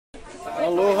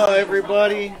Aloha,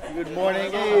 everybody. Good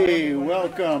morning. Hey,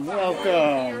 welcome,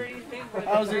 welcome.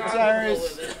 How's it,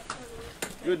 Cyrus?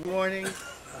 Good morning.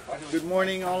 Good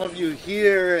morning, all of you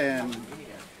here and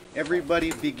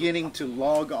everybody beginning to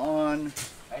log on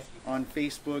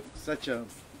Facebook. Such a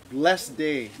blessed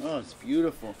day. Oh, it's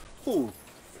beautiful. Oh,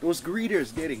 those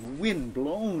greeters getting wind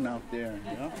blown out there.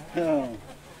 Yeah? Oh,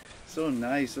 so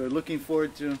nice. So looking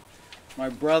forward to my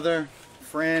brother,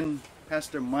 friend,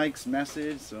 Pastor Mike's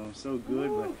message. So good.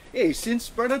 But hey, since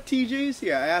brother TJ's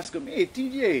here, I asked him, hey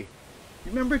TJ, you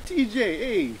remember TJ?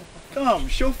 Hey, come,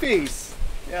 show face.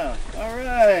 Yeah. All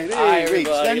right. Hey, hi, wait,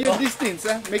 stand your distance,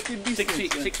 huh? Make your distance. 6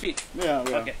 feet. 6 feet. Yeah.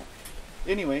 Okay.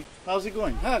 Anyway, how's it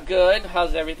going? Good.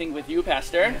 How's everything with you,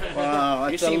 Pastor? Wow,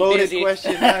 that's a seem loaded busy.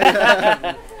 question.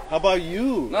 How about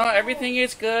you? No, everything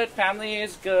is good. Family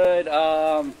is good.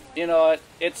 You know,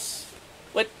 it's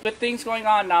with things going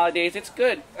on nowadays. It's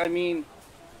good. I mean,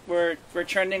 we're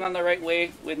trending on the right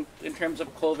way in terms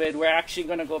of COVID. We're actually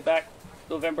going to go back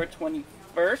November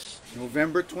 21st.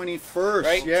 November 21st.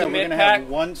 Right, yeah, to we're going to Mid-Pac. have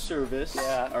one service.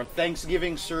 Yeah. Our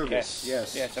Thanksgiving service.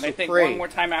 Yes. And So I think pray. one more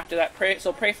time after that. Pray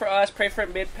for us. Pray for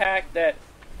Mid-Pac that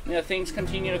things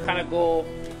continue to kind of go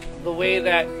the way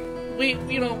that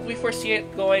we foresee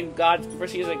it going. God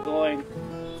foresees it going.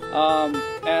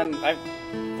 And I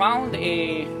found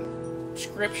a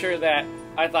scripture that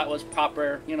I thought was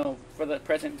proper, for the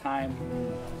present time.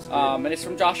 And it's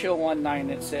from Joshua 1:9.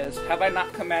 It says, "Have I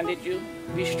not commanded you?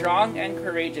 Be strong and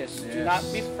courageous. Yes. Do not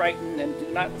be frightened and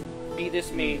do not be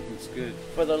dismayed. It's good.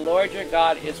 For the Lord your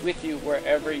God is with you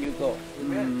wherever you go."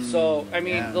 So, I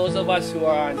mean, those of us who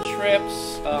are on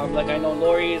trips, like I know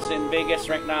Lori's in Vegas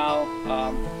right now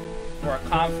for a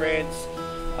conference.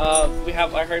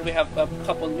 I heard we have a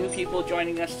couple new people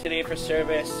joining us today for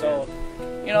service. So,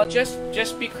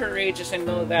 just be courageous and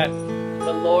know that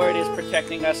the Lord is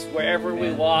protecting us wherever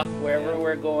we walk, wherever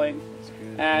we're going.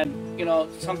 And,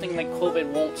 something like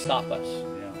COVID won't stop us.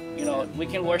 We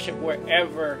can worship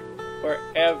wherever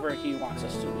He wants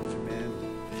us to. Amen.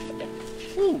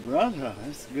 Oh, brother,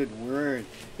 that's a good word.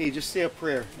 Hey, just say a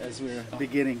prayer as we're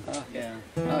beginning. Okay,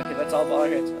 let's all bow our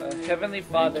heads. Heavenly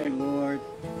Father, Thank you, Lord.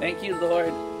 Thank you,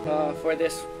 Lord, for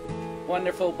this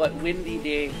wonderful but windy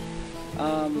day.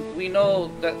 We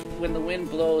know that when the wind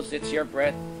blows, it's your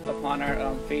breath upon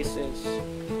our faces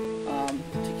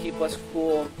to keep us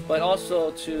cool, but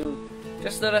also to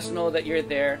just let us know that you're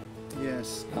there.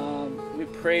 Yes. We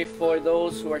pray for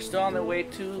those who are still on their way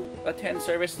to attend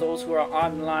service, those who are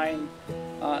online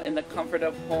in the comfort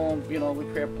of home. We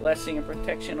pray a blessing and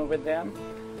protection over them.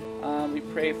 We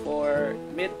pray for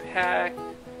Mid-Pac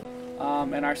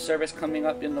and our service coming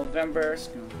up in November.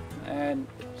 And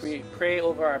we pray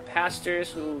over our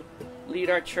pastors who lead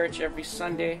our church every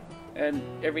Sunday and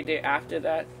every day after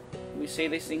that. We say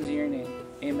these things in your name.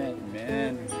 Amen.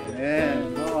 Amen.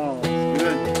 Amen. Oh, it's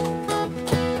good.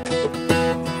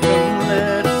 Come,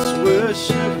 let us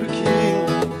worship the King.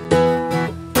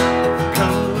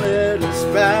 Come, let us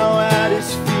bow at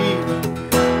His feet.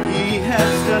 He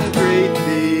has done great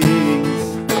things.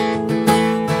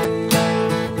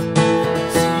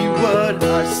 See what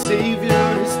our Savior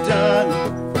has done.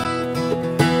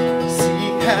 See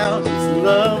how His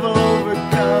love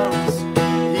overcomes.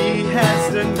 He has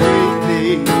done great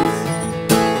things.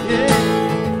 Yeah,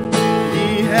 He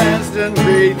has done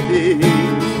great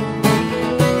things.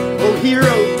 Oh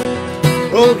hero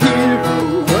of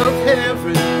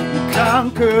heaven, you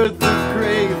conquered the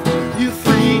grave. You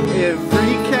freed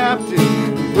every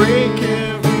captive, break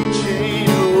every chain.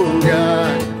 Oh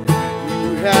God,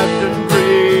 you have done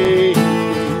great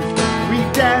things. We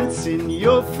dance in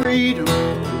your freedom,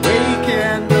 awake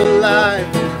and alive.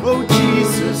 Oh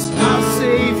Jesus, our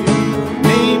Savior,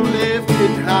 name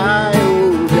lifted high.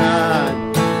 Oh God,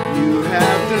 you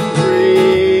have done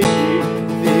great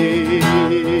things.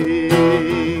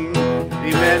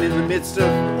 Amen. In the midst of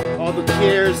all the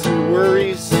cares and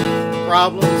worries,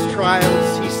 problems,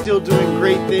 trials, He's still doing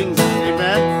great things.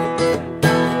 Amen.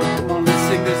 Come on, let's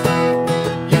sing this.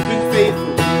 You've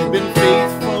been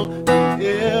faithful in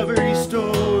every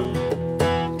storm.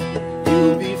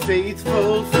 You'll be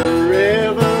faithful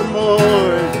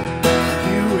forevermore.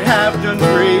 You have done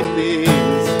great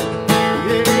things.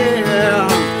 Yeah.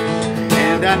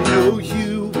 And I know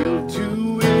you will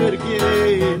do it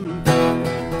again.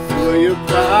 For your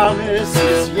promise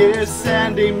is yes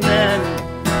and amen.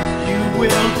 You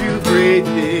will do great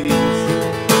things.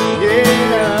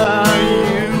 Yeah,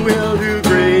 you will do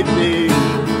great things.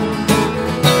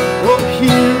 Oh,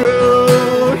 hero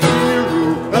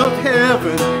of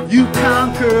heaven, you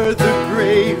conquer the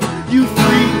grave. You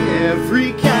free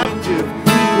every captive.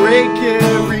 You break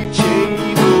every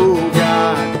chain. Oh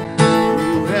God,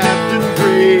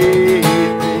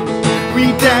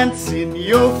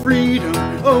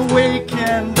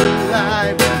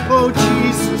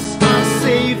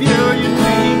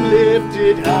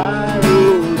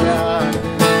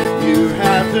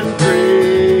 done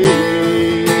great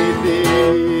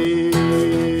things.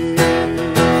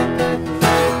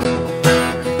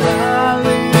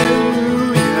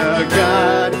 Hallelujah,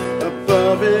 God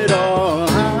above it all.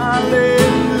 Hallelujah,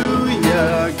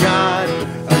 God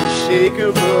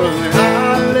unshakable.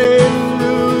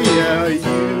 Hallelujah,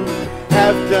 you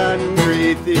have done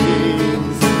great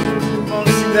things. Come on,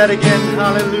 sing that again.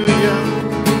 Hallelujah.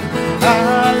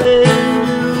 Hallelujah,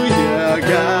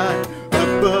 God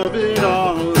above it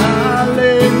all.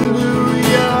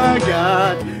 Hallelujah,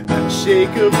 God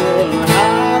unshakable.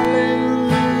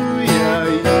 Hallelujah,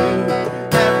 you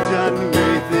have done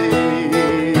great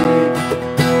things.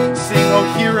 Sing, oh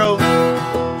hero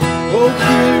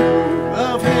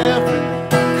of heaven,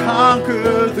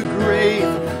 conquer the grave.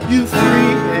 You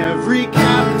free every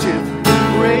captive,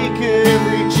 break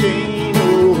every chain,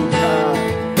 oh God.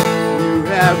 You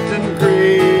have done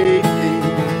great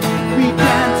things. We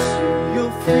dance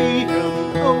your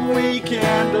freedom, awake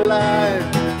and alive.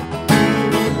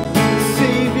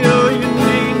 Savior, your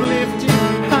name lifted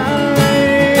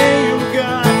high, oh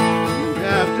God. You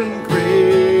have done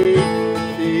great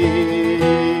things.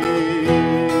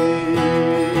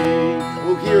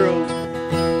 Oh hero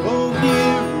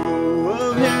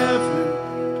of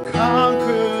heaven,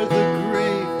 conquer the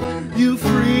grave. You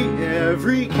free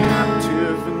every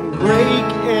captive and break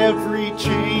every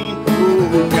chain,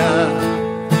 oh God.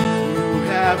 You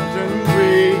have done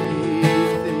great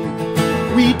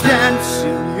things. We dance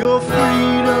in your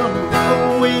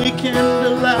freedom, awake and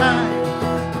alive.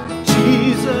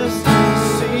 Jesus,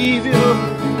 Savior, your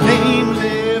name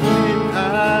lifted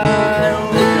high,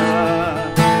 oh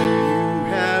God.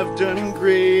 You have done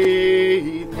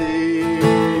great things.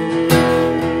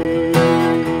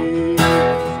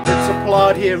 Let's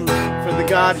applaud him for the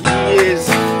God he is.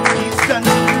 He's done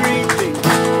great things.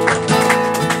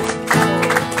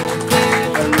 I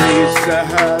raise a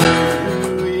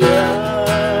hallelujah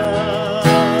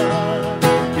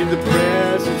in the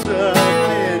presence of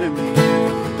my enemy.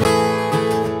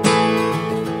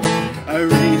 I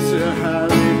raise a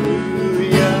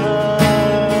hallelujah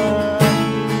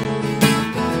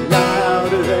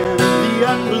louder than the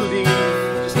unbelief.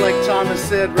 Just like Thomas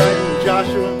said right in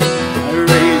Joshua. I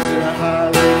raise a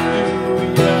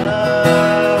hallelujah.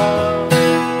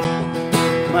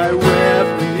 My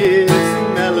weapon is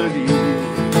a melody.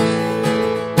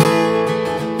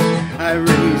 I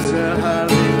raise a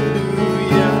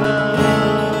hallelujah.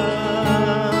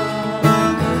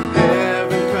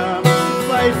 Heaven comes to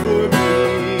fight for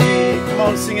me. Come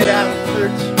on, sing it out,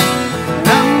 church. And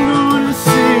I'm gonna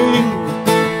sing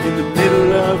in the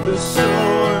middle of the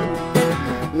storm.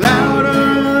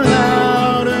 Louder,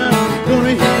 louder,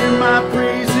 gonna hear my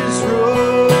praises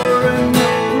roaring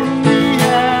from the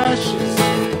ashes.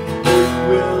 Hope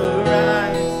will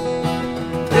arise.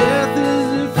 Death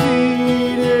is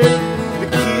defeated.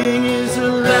 The King is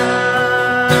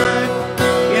alive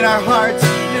in our hearts,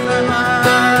 in our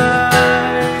minds.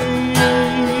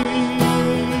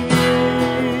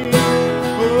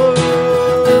 Oh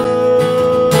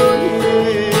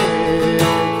yeah.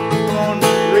 Come on,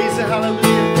 raise a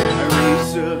hallelujah. I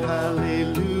raise a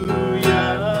hallelujah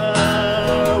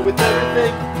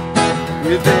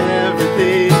with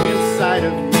everything inside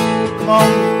of me. Come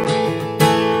on.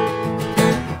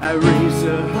 I raise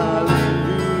a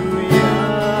hallelujah.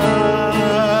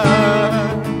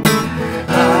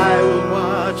 I will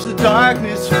watch the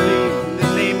darkness flee in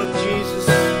the name of Jesus.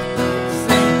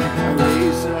 Sing, I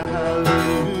raise a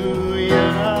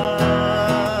hallelujah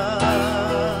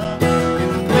in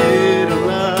the middle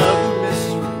of the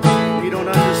mystery. We don't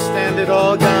understand it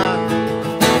all, God.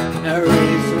 I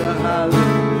raise a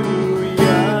hallelujah.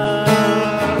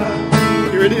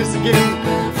 Here it is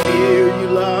again. Fear you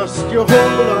lost your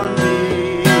hold on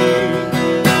me.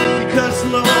 Because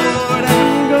Lord,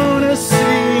 I'm gonna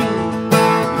sing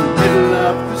in the middle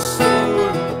of the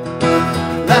storm.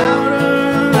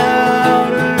 Louder,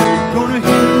 louder, gonna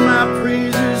hear my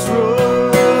praises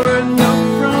roaring up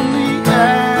from the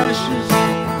ashes.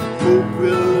 Hope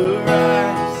will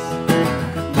arise.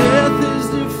 Death is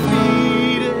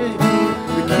defeated.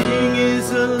 The King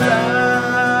is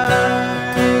alive.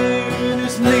 And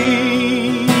his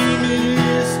name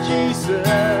is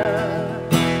Jesus.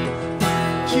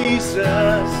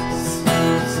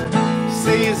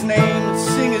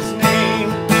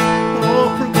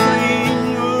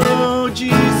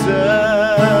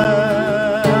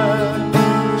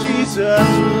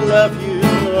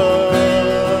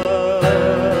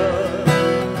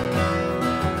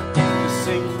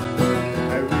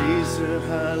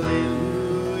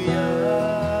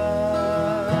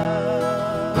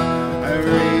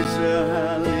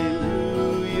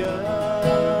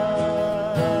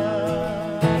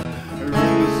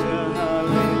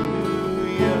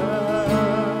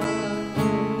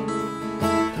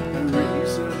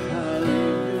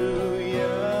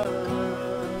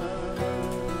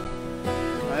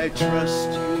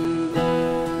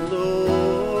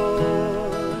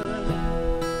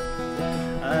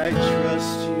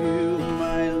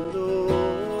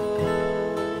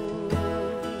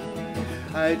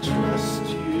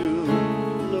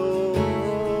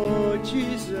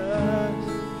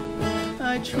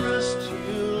 I trust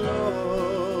you,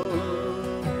 Lord.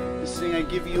 Let's sing, I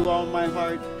give you all my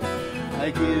heart.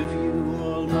 I give you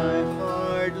all my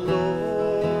heart,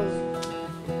 Lord.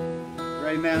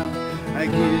 Right now, I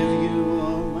give you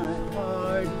all my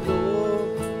heart,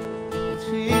 Lord.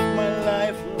 Take my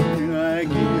life, Lord. I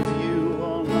give you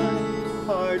all my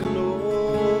heart,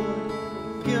 Lord.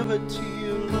 Give it to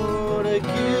you, Lord. I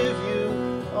give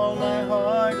you all my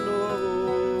heart, Lord.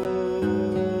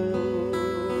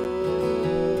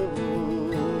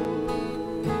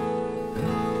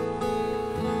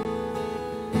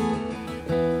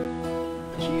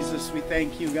 Jesus, we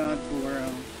thank you, God,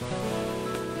 for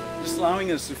just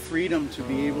allowing us the freedom to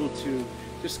be able to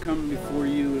just come before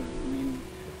you. I mean,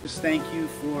 just thank you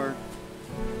for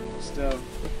just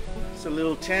a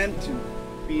little tent and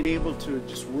being able to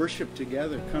just worship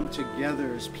together, come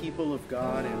together as people of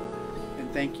God,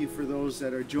 and thank you for those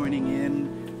that are joining in.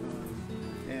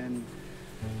 And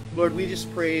Lord, we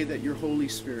just pray that your Holy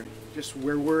Spirit, just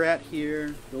where we're at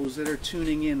here, those that are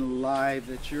tuning in live,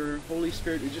 that your Holy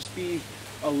Spirit would just be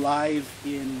alive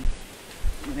in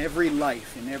every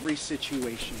life, in every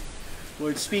situation.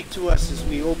 Lord, speak to us as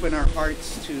we open our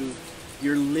hearts to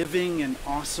your living and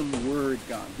awesome word,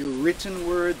 God. Your written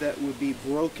word that would be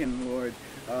broken, Lord,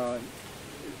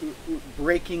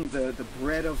 breaking the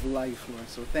bread of life, Lord.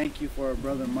 So thank you for our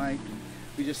brother Mike.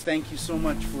 We just thank you so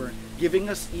much for giving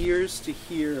us ears to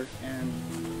hear. And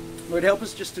Lord, help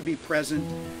us just to be present.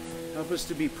 Help us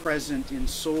to be present in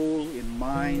soul, in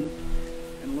mind.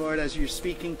 And Lord, as you're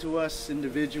speaking to us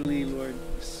individually, Lord,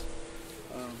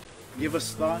 give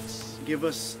us thoughts, give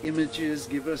us images,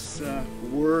 give us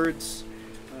words,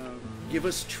 give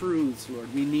us truths,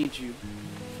 Lord. We need you.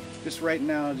 Just right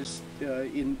now, just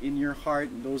in your heart,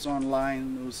 and those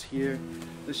online, those here,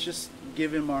 let's just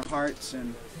give him our hearts,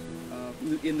 and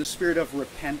in the spirit of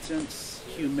repentance,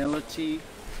 humility,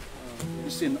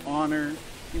 just in honor,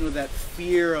 you know, that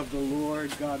fear of the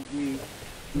Lord. God, we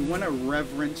want to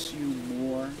reverence you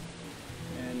more.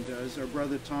 And as our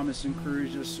brother Thomas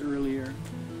encouraged us earlier,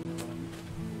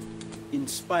 in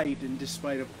spite and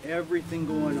despite of everything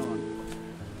going on,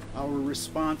 our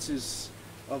responses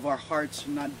of our hearts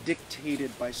are not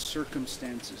dictated by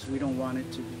circumstances. We don't want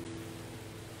it to be.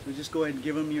 So just go ahead and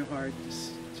give him your heart.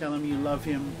 Just tell him you love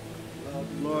him.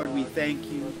 Lord, we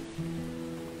thank you.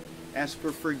 Ask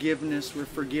for forgiveness where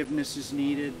forgiveness is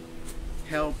needed.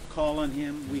 Help, call on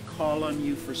him. We call on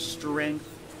you for strength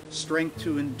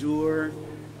to endure.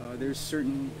 There's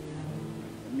certain,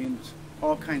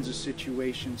 all kinds of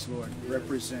situations, Lord,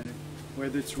 represented.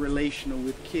 Whether it's relational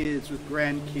with kids, with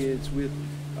grandkids, with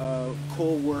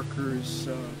co-workers,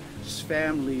 just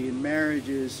family and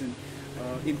marriages, and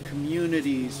in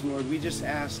communities, Lord. We just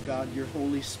ask, God, your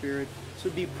Holy Spirit to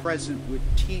be present, would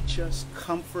teach us,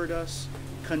 comfort us,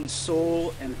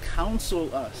 console, and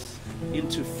counsel us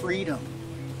into freedom.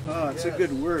 Oh, it's a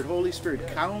good word. Holy Spirit,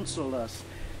 counsel us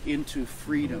into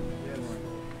freedom. Lord.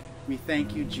 We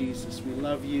thank you, Jesus. We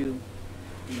love you.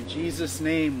 In Jesus'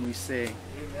 name we say,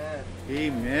 amen.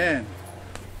 Amen.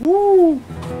 Woo!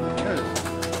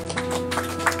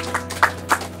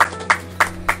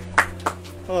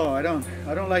 Oh, I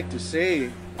don't like to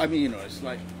say. I mean, you know, it's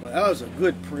like, well, that was a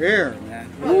good prayer, man.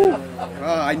 Woo!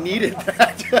 Oh, I needed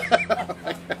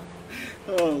that.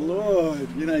 Oh, Lord.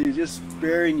 You know, you're just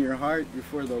bearing your heart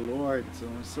before the Lord. So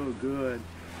it's so good.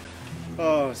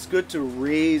 Oh, it's good to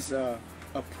raise a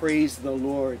praise the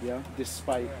Lord, yeah,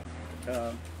 despite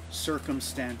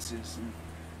circumstances. And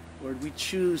Lord, we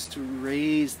choose to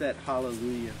raise that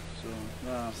hallelujah. So,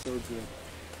 so good.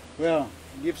 Well,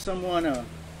 give someone a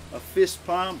fist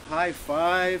pump, high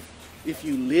five. If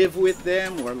you live with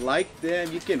them or like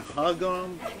them, you can hug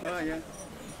them. Oh, yeah.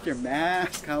 Your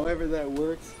mask, however that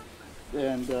works.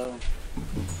 And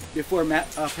before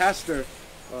Pastor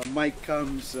Mike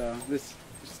comes, let's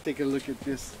take a look at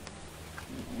this.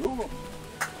 Whoa.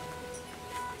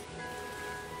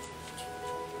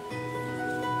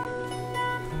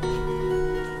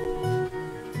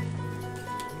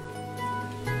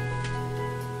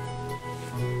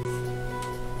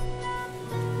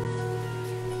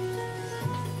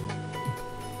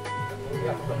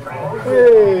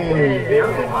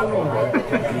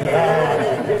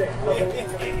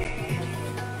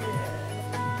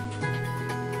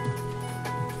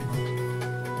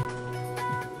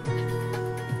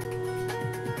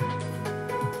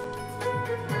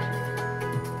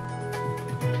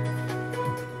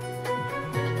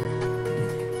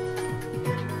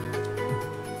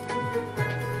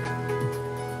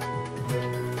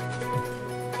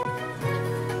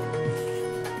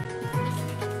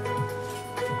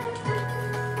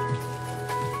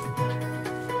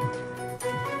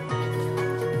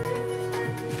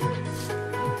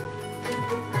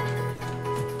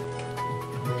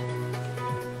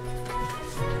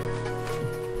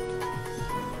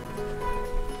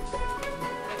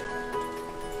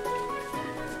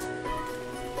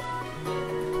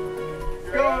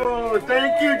 Oh,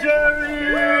 thank you, Jerry.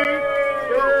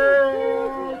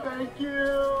 Yay, thank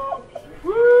you.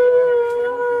 Woo!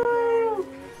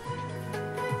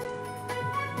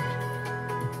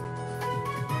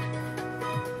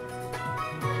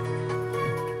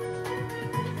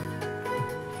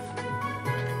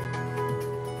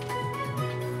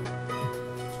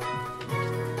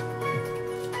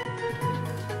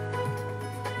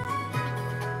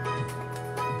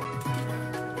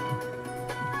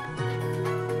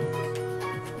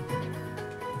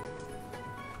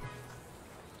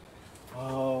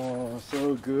 Oh,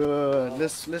 so good.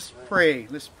 Let's pray.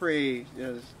 Let's pray.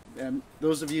 And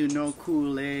those of you who know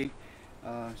Kool-Aid,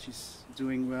 she's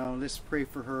doing well. Let's pray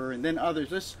for her, and then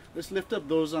others. Let's lift up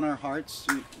those on our hearts.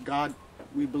 God,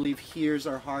 we believe, hears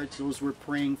our hearts. Those we're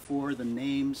praying for, the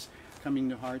names coming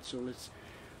to heart. So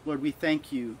Lord, we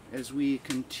thank you as we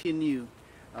continue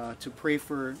to pray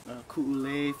for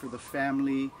Kool-Aid, for the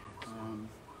family,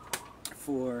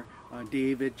 for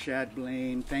David, Chad,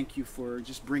 Blaine. Thank you for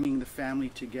just bringing the family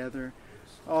together.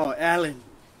 Oh, Alan,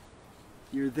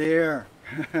 you're there.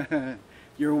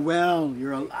 You're well.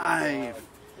 You're alive.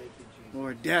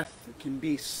 Lord, death can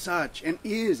be such, and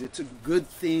is. It's a good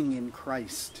thing in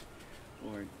Christ,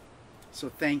 Lord. So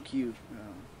thank you,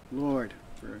 Lord,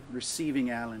 for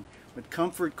receiving Alan. But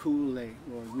comfort Kool-Aid,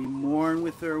 Lord. We mourn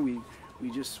with her. We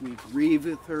grieve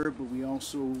with her, but we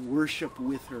also worship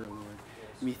with her, Lord.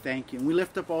 We thank you. And we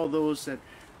lift up all those that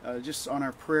just on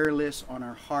our prayer list, on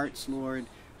our hearts, Lord.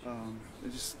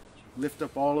 Just lift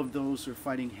up all of those who are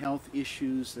fighting health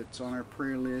issues that's on our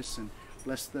prayer list. And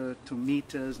bless the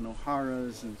Tomitas and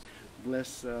O'Haras. And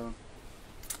bless our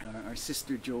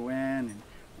sister Joanne and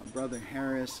our brother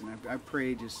Harris. And I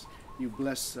pray just you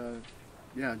bless,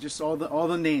 just all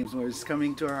the names, Lord, is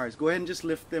coming to our hearts. Go ahead and just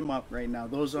lift them up right now.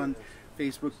 Those on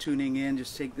Facebook tuning in,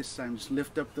 just take this time. Just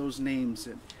lift up those names.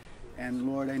 And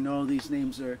Lord, I know these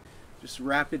names are just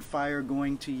rapid fire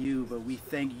going to you, but we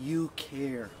thank you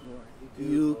care, Lord.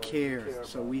 You care.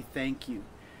 So we thank you.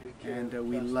 And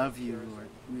we love you, Lord.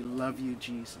 We love you,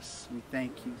 Jesus. We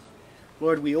thank you.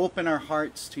 Lord, we open our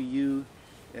hearts to you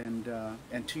and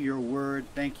to your word.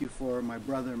 Thank you for my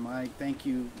brother Mike. Thank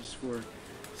you just for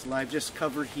his life. Just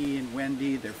cover he and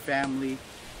Wendy, their family,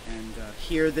 and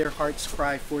hear their hearts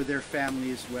cry for their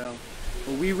family as well.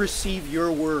 But we receive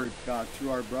your word, God, through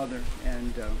our brother,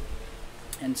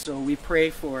 and so we pray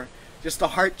for just a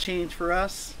heart change for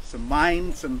us, some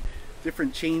mind, some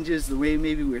different changes, the way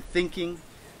maybe we're thinking,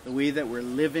 the way that we're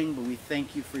living. But we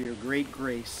thank you for your great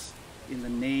grace. In the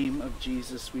name of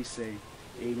Jesus we say,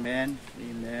 amen,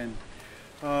 amen.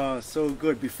 So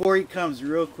good. Before he comes,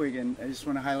 real quick, and I just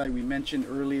want to highlight, we mentioned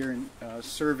earlier in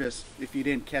service, if you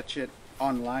didn't catch it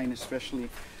online especially,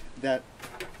 that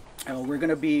we're going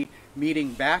to be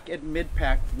meeting back at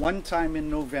Midpack one time in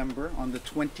November on the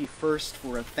 21st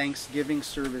for a Thanksgiving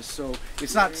service. So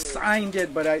it's not signed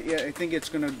yet, but I think it's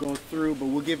going to go through, but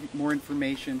we'll give more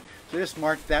information. So just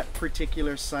mark that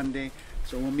particular Sunday.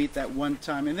 So we'll meet that one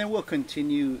time, and then we'll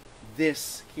continue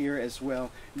this here as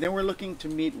well. And then we're looking to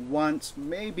meet once,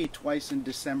 maybe twice in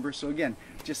December. So again,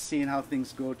 just seeing how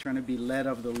things go, trying to be led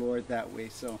of the Lord that way.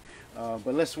 So,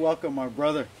 but let's welcome our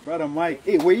brother Mike.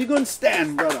 Hey, where you going to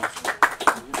stand, brother?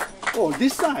 Oh,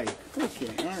 this side. Okay,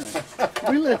 all right.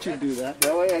 We'll let you do that.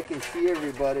 That way I can see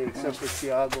everybody except for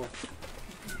Thiago.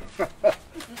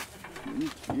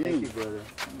 Thank you, brother.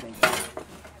 Thank you.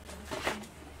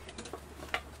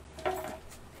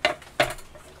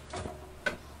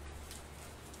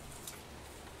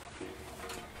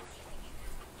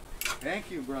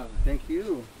 Thank you, brother. Thank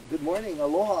you. Good morning.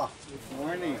 Aloha. Good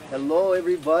morning. Hello,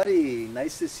 everybody.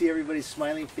 Nice to see everybody's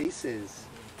smiling faces.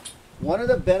 One of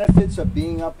the benefits of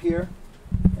being up here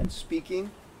and speaking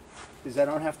is I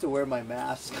don't have to wear my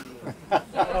mask.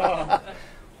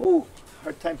 Ooh,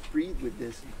 hard time to breathe with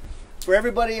this. For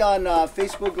everybody on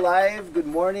Facebook Live, good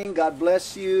morning. God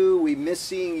bless you. We miss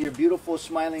seeing your beautiful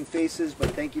smiling faces,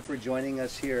 but thank you for joining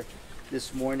us here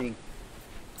this morning.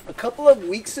 A couple of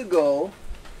weeks ago,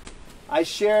 I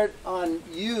shared on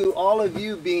you, all of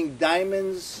you being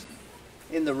diamonds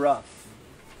in the rough.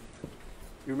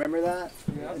 You remember that?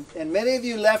 Yes. And many of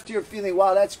you left here feeling,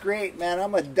 wow, that's great, man.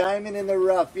 I'm a diamond in the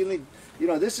rough. Feeling,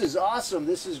 this is awesome.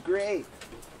 This is great.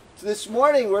 So this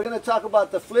morning, we're going to talk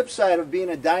about the flip side of being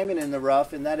a diamond in the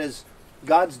rough, and that is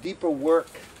God's deeper work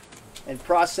and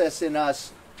process in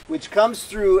us, which comes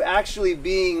through actually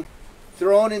being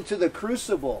thrown into the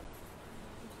crucible.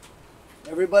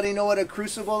 Everybody know what a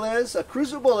crucible is? A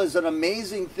crucible is an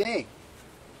amazing thing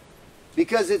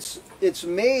because it's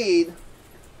made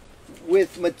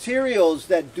with materials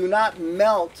that do not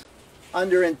melt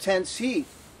under intense heat.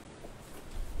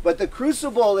 But the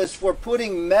crucible is for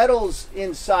putting metals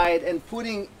inside and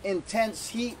putting intense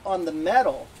heat on the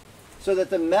metal so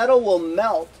that the metal will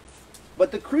melt,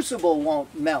 but the crucible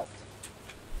won't melt.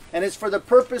 And it's for the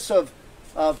purpose of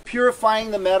purifying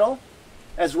the metal,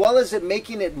 as well as it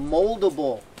making it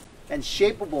moldable and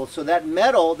shapeable, so that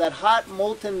metal, that hot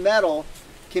molten metal,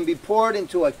 can be poured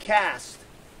into a cast,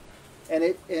 and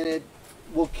it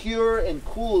will cure and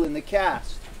cool in the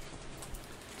cast.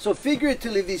 So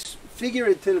figuratively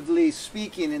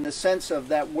speaking, in the sense of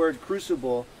that word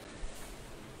crucible,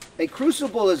 a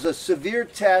crucible is a severe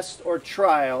test or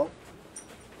trial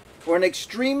or an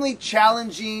extremely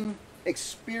challenging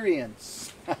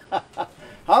experience.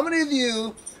 How many of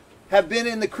you have been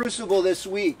in the crucible this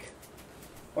week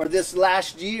or this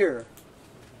last year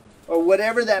or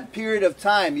whatever that period of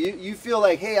time? You feel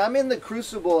like, hey, I'm in the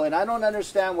crucible and I don't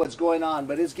understand what's going on,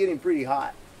 but it's getting pretty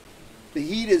hot. The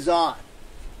heat is on.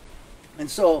 And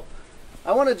so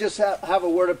I want to just have a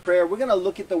word of prayer. We're going to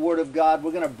look at the Word of God.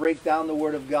 We're going to break down the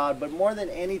Word of God. But more than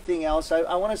anything else,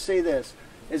 I want to say this,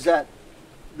 is that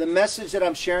the message that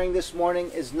I'm sharing this morning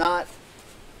is not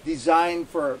designed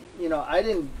for, I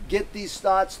didn't get these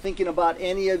thoughts thinking about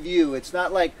any of you. It's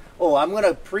not like, oh, I'm going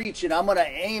to preach and I'm going to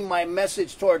aim my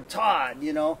message toward Todd,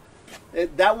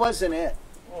 that wasn't it.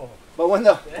 Oh. But when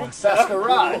Pastor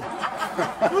Rod.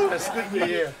 That's good to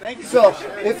hear. Thank you. So,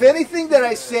 if anything that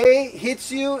I say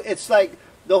hits you, it's like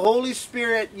the Holy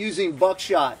Spirit using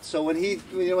buckshot. So when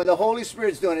the Holy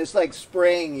Spirit's doing it, it's like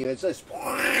spraying you. It's just,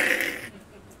 all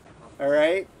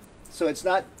right? So it's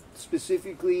not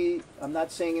specifically, I'm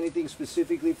not saying anything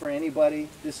specifically for anybody.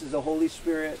 This is the Holy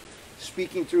Spirit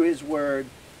speaking through His Word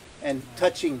and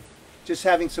touching, just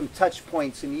having some touch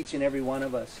points in each and every one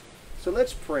of us. So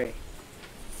let's pray.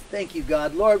 Thank you,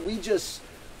 God. Lord, we just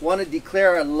want to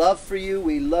declare our love for you.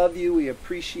 We love you. We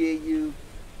appreciate you.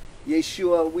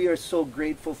 Yeshua, we are so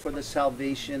grateful for the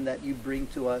salvation that you bring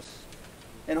to us.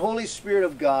 And Holy Spirit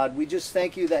of God, we just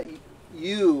thank you that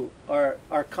you are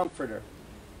our comforter.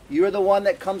 You are the one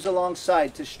that comes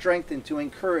alongside to strengthen, to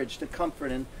encourage, to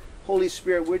comfort. And Holy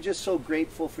Spirit, we're just so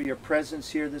grateful for your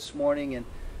presence here this morning. And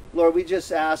Lord, we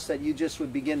just ask that you just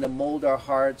would begin to mold our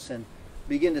hearts and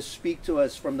begin to speak to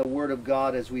us from the Word of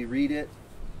God as we read it.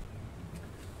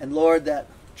 And Lord, that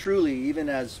truly, even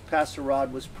as Pastor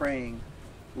Rod was praying,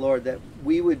 Lord, that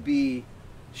we would be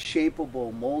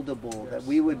shapeable, moldable, that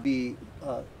we would be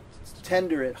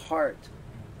tender at heart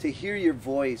to hear your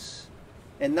voice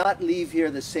and not leave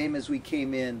here the same as we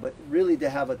came in, but really to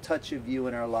have a touch of you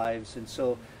in our lives. And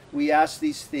so we ask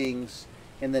these things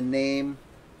in the name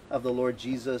of the Lord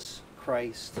Jesus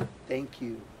Christ. Thank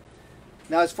you.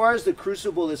 Now, as far as the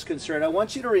crucible is concerned, I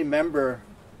want you to remember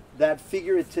that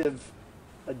figurative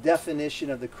definition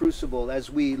of the crucible as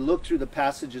we look through the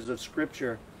passages of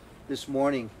Scripture this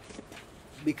morning.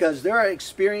 Because there are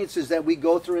experiences that we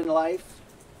go through in life,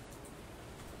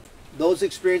 those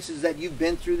experiences that you've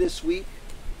been through this week.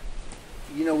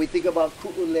 We think about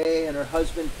Ku'ule and her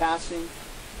husband passing.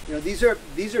 These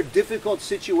are difficult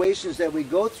situations that we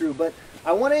go through, but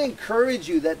I want to encourage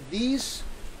you that these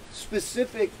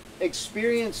specific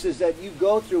experiences that you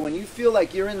go through when you feel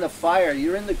like you're in the fire,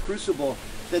 you're in the crucible,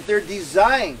 that they're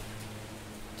designed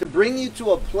to bring you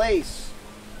to a place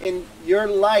in your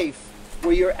life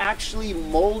where you're actually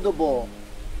moldable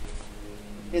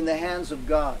in the hands of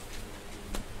God.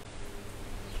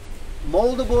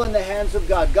 Moldable in the hands of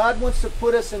God. God wants to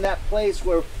put us in that place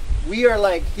where we are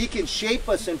like, He can shape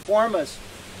us and form us.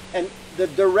 And the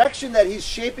direction that He's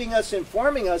shaping us and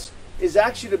forming us is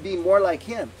actually to be more like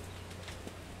Him.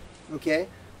 Okay?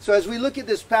 So as we look at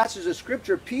this passage of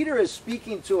Scripture, Peter is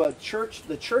speaking to a church,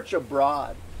 the church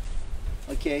abroad.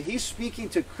 Okay? He's speaking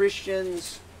to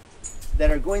Christians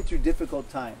that are going through difficult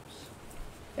times.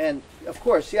 And of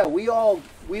course, yeah, we all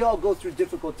go through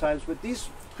difficult times, but these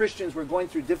Christians were going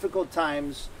through difficult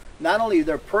times, not only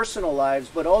their personal lives,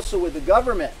 but also with the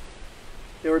government.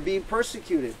 They were being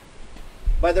persecuted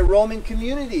by the Roman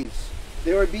communities.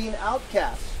 They were being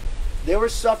outcasts. They were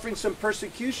suffering some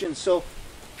persecution. So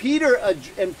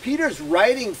Peter's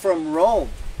writing from Rome.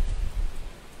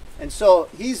 And so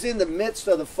he's in the midst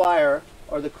of the fire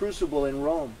or the crucible in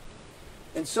Rome.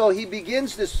 And so he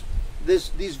begins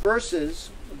these verses,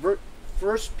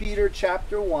 1 Peter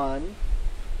chapter 1.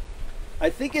 I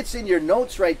think it's in your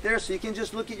notes right there, so you can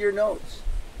just look at your notes.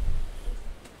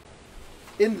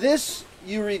 In this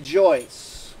you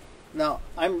rejoice. Now,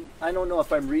 I don't know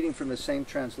if I'm reading from the same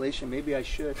translation. Maybe I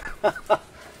should.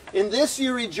 In this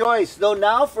you rejoice, though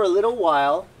now for a little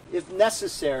while, if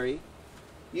necessary,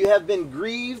 you have been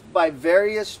grieved by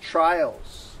various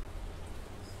trials,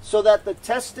 so that the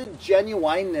tested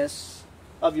genuineness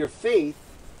of your faith,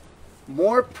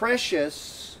 more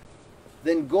precious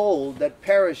than gold that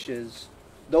perishes,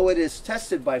 though it is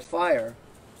tested by fire,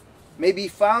 may be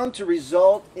found to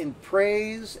result in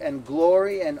praise and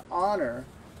glory and honor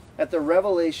at the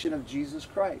revelation of Jesus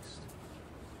Christ.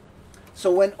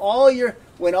 So when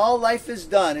all life is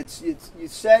done, you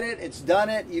said it, it's done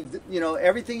it.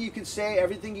 Everything you could say,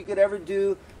 everything you could ever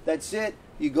do, that's it.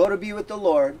 You go to be with the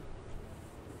Lord.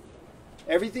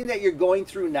 Everything that you're going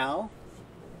through now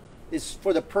is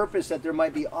for the purpose that there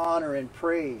might be honor and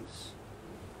praise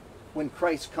when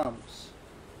Christ comes.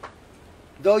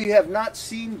 Though you have not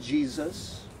seen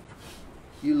Jesus,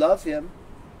 you love him,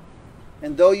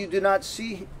 and though you do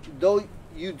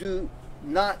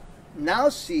not now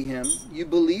see him, you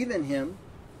believe in him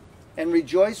and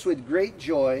rejoice with great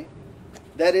joy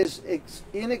that is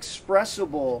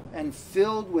inexpressible and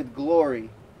filled with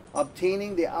glory,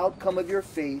 obtaining the outcome of your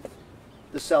faith,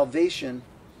 the salvation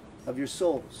of your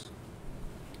souls.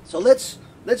 So let's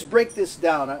break this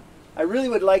down. I really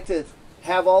would like to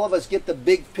have all of us get the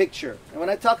big picture. And when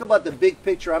I talk about the big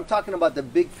picture, I'm talking about the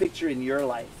big picture in your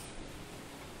life.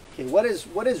 Okay, what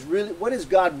is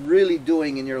God really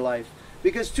doing in your life?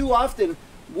 Because too often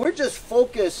we're just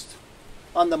focused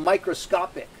on the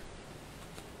microscopic.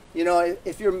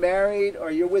 If you're married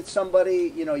or you're with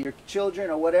somebody, your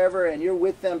children or whatever, and you're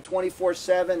with them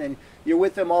 24/7 and you're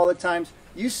with them all the time,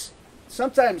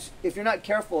 sometimes if you're not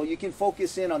careful, you can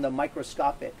focus in on the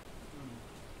microscopic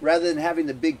rather than having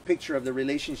the big picture of the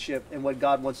relationship and what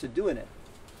God wants to do in it.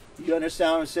 You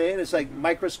understand what I'm saying? It's like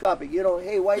microscopic.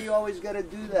 Hey, why you always got to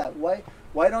do that?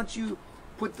 Why don't you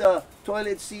put the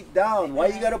toilet seat down? Why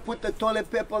you got to put the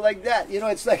toilet paper like that?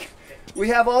 It's like we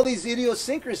have all these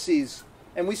idiosyncrasies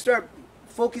and we start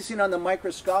focusing on the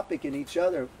microscopic in each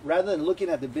other rather than looking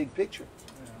at the big picture.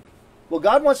 Well,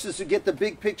 God wants us to get the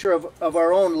big picture of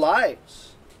our own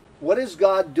lives. What is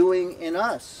God doing in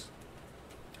us?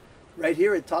 Right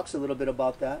here it talks a little bit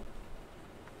about that.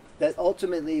 That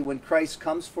ultimately when Christ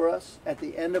comes for us at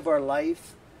the end of our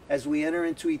life, as we enter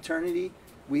into eternity,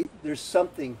 there's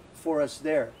something for us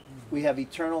there. We have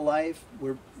eternal life.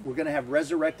 We're going to have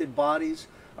resurrected bodies.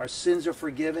 Our sins are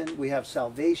forgiven. We have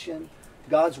salvation.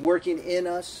 God's working in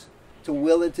us to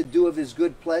will and to do of his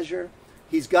good pleasure.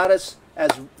 He's got us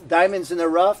as diamonds in the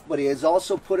rough, but he has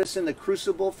also put us in the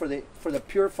crucible for the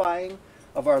purifying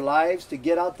of our lives, to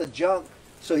get out the junk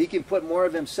so he can put more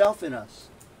of himself in us.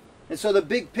 And so the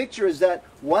big picture is that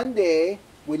one day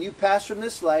when you pass from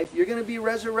this life, you're going to be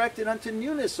resurrected unto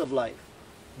newness of life.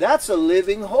 That's a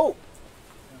living hope.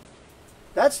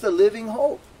 That's the living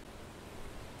hope.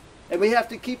 And we have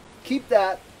to keep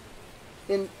that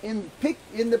in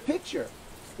the picture.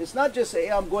 It's not just say,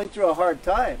 hey, I'm going through a hard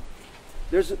time.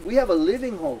 We have a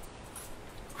living hope.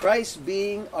 Christ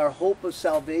being our hope of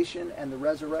salvation and the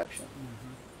resurrection.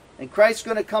 Mm-hmm. And Christ's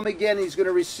going to come again, and he's going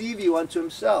to receive you unto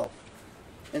himself.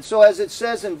 And so as it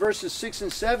says in verses 6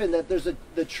 and 7, that there's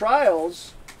the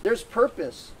trials, there's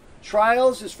purpose.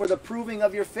 Trials is for the proving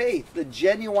of your faith, the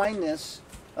genuineness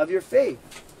of your faith.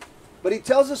 But he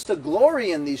tells us to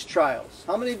glory in these trials.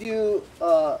 How many of you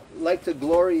like to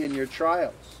glory in your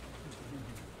trials?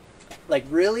 Like,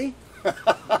 really?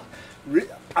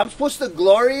 I'm supposed to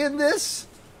glory in this?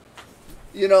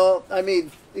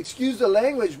 Excuse the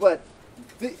language, but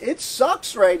it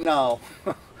sucks right now.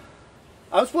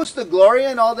 I'm supposed to glory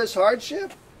in all this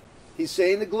hardship? He's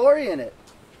saying to glory in it.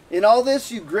 In all this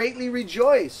you greatly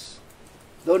rejoice,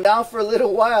 though now for a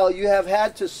little while you have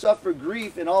had to suffer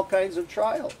grief in all kinds of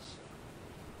trials.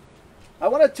 I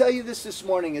want to tell you this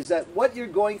morning, is that what you're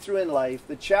going through in life,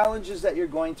 the challenges that you're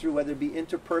going through, whether it be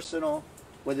interpersonal,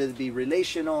 whether it be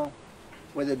relational,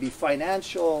 whether it be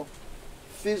financial,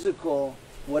 physical,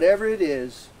 whatever it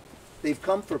is, they've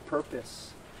come for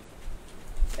purpose.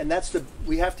 And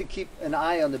we have to keep an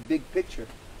eye on the big picture.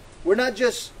 We're not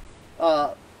just,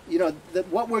 what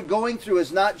we're going through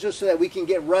is not just so that we can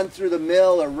get run through the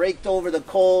mill or raked over the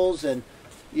coals and,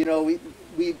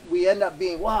 we end up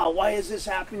being, wow, why is this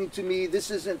happening to me?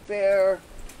 This isn't fair.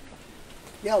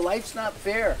 Yeah, life's not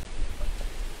fair.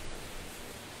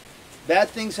 Bad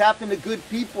things happen to good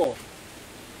people.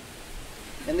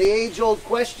 And the age-old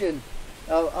question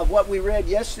of what we read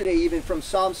yesterday, even from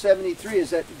Psalm 73,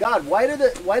 is that, God, why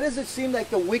does it seem like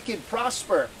the wicked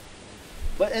prosper,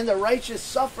 and the righteous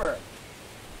suffer?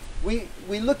 We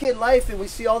look at life and we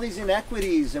see all these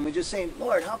inequities, and we're just saying,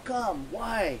 Lord, how come?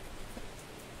 Why?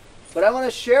 But I want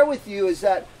to share with you is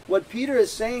that what Peter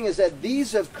is saying is that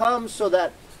these have come so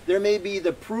that there may be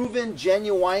the proven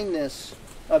genuineness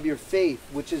of your faith,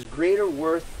 which is greater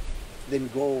worth than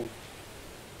gold.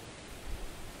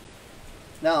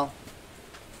 Now,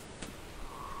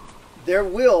 there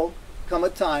will come a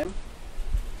time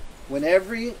when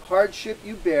every hardship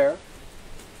you bear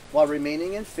while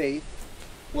remaining in faith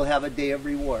will have a day of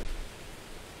reward.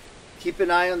 Keep an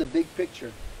eye on the big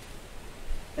picture.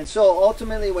 And so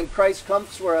ultimately when Christ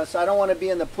comes for us, I don't want to be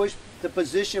in the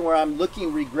position where I'm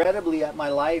looking regrettably at my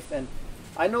life, and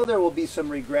I know there will be some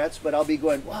regrets, but I'll be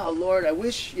going, wow, Lord, I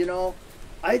wish,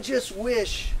 I just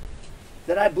wish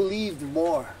that I believed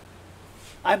more.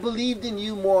 I believed in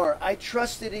you more. I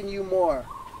trusted in you more.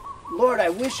 Lord, I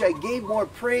wish I gave more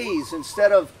praise.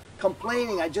 Instead of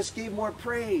complaining, I just gave more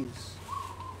praise.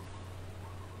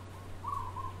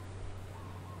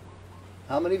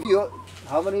 How many of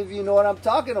you know what I'm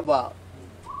talking about?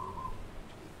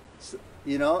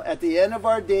 At the end of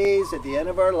our days, at the end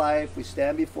of our life, we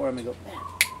stand before him and go, man,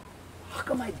 how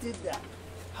come I did that?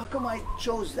 How come I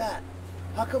chose that?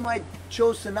 How come I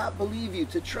chose to not believe you,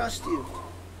 to trust you?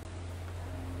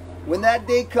 When that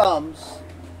day comes,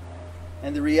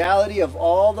 and the reality of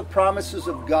all the promises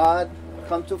of God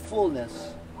come to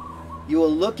fullness, you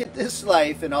will look at this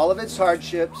life and all of its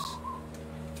hardships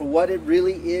for what it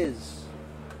really is.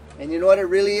 And you know what it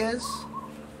really is?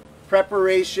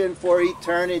 Preparation for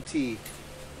eternity.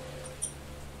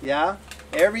 Yeah?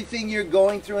 Everything you're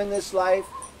going through in this life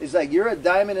is like you're a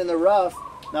diamond in the rough.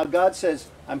 Now God says,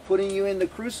 I'm putting you in the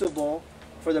crucible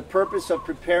for the purpose of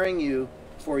preparing you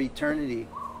for eternity.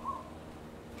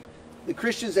 The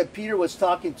Christians that Peter was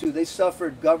talking to, they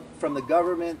suffered from the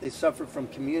government. They suffered from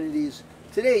communities.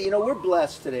 Today, we're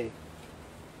blessed today.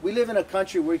 We live in a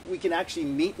country where we can actually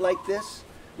meet like this.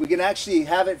 We can actually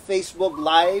have it Facebook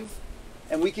Live,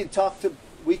 and we can talk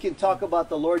about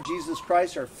the Lord Jesus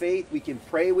Christ, our faith. We can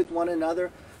pray with one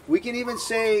another. We can even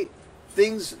say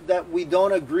things that we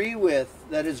don't agree with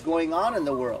that is going on in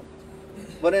the world.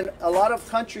 But in a lot of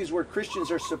countries where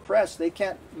Christians are suppressed, they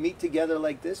can't meet together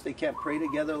like this. They can't pray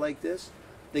together like this.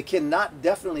 They cannot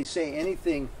definitely say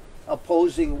anything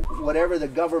opposing whatever the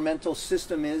governmental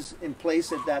system is in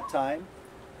place at that time.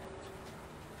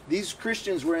 These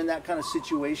Christians were in that kind of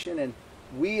situation, and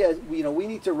we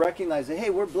need to recognize that, hey,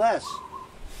 we're blessed.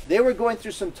 They were going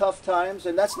through some tough times,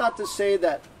 and that's not to say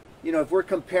that, if we're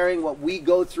comparing what we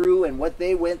go through and what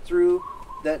they went through,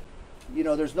 that,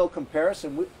 there's no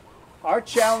comparison. Our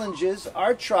challenges,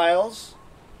 our trials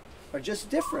are just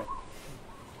different,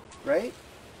 right?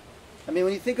 I mean,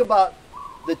 when you think about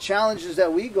the challenges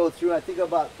that we go through, I think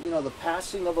about, the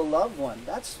passing of a loved one.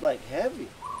 That's like heavy.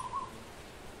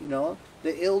 The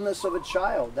illness of a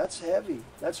child, that's heavy.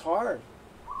 That's hard.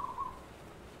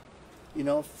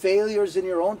 Failures in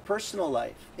your own personal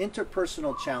life,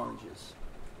 interpersonal challenges,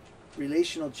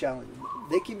 relational challenges,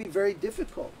 they can be very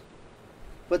difficult.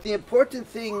 But the important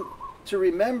thing to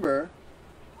remember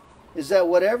is that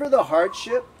whatever the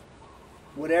hardship,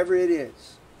 whatever it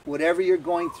is, whatever you're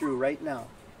going through right now,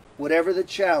 whatever the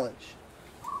challenge,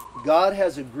 God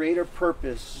has a greater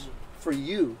purpose for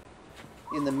you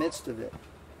in the midst of it.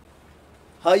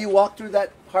 How you walk through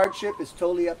that hardship is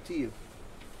totally up to you.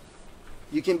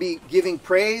 You can be giving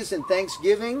praise and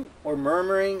thanksgiving or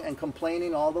murmuring and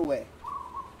complaining all the way.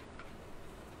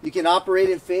 You can operate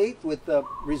in faith with the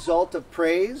result of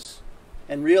praise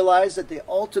and realize that the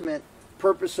ultimate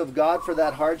purpose of God for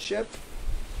that hardship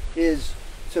is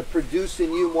to produce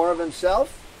in you more of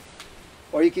himself.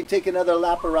 Or you can take another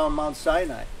lap around Mount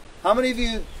Sinai. How many of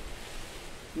you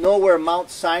know where Mount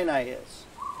Sinai is?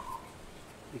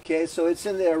 Okay, so it's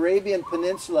in the Arabian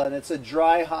Peninsula, and it's a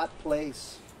dry, hot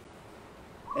place.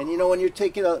 And when you're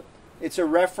taking it's a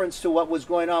reference to what was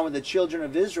going on with the children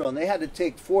of Israel, and they had to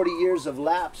take 40 years of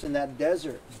laps in that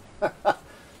desert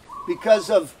because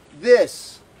of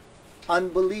this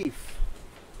unbelief.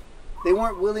 They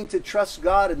weren't willing to trust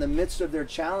God in the midst of their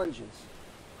challenges.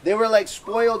 They were like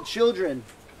spoiled children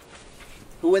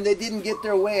who, when they didn't get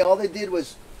their way, all they did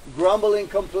was grumble and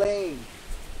complain.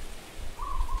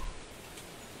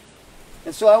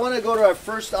 And so I want to go to our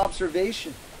first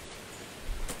observation.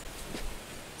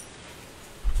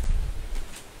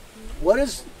 What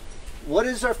is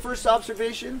our first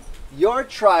observation? Your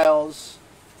trials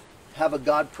have a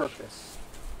God purpose.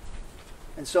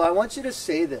 And so I want you to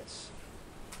say this.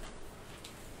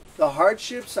 The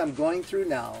hardships I'm going through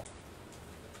now,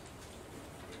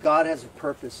 God has a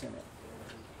purpose in it.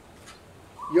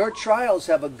 Your trials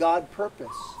have a God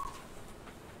purpose.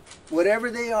 Whatever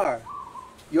they are,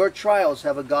 your trials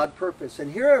have a God purpose.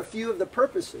 And here are a few of the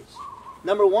purposes.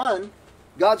 Number one,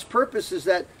 God's purpose is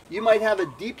that you might have a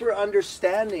deeper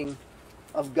understanding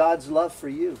of God's love for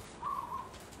you.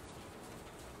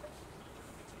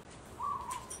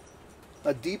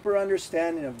 A deeper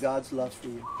understanding of God's love for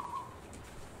you.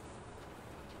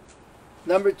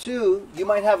 Number two, you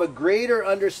might have a greater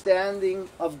understanding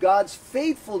of God's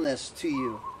faithfulness to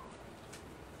you.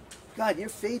 God, you're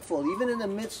faithful. Even in the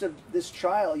midst of this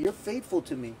trial, you're faithful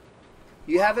to me.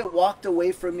 You haven't walked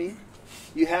away from me.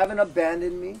 You haven't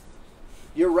abandoned me.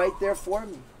 You're right there for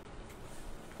me.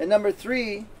 And number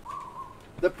 3,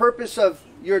 the purpose of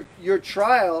your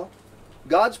trial,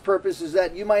 God's purpose, is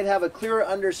that you might have a clearer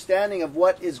understanding of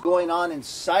what is going on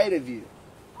inside of you.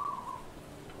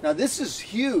 Now this is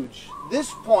huge.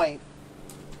 This point,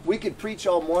 we could preach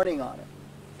all morning on it.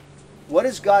 What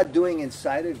is God doing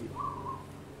inside of you?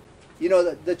 You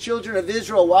know, the children of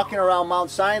Israel walking around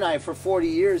Mount Sinai for 40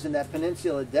 years in that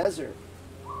peninsula desert.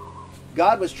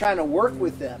 God was trying to work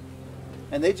with them,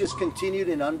 and they just continued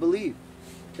in unbelief.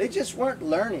 They just weren't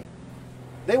learning.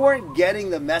 They weren't getting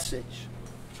the message.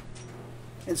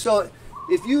 And so,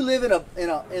 if you live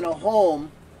in a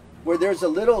home where there's a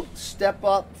little step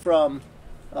up from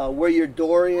where your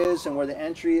door is and where the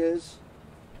entry is,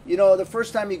 you know, the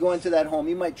first time you go into that home,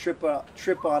 you might trip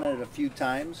on it a few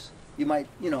times. You might,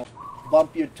 you know,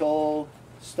 bump your toe,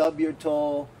 stub your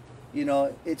toe. You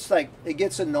know, it's like, it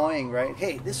gets annoying, right?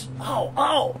 Hey, this,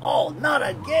 oh, not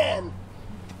again.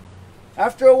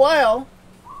 After a while,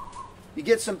 you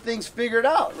get some things figured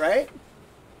out, right?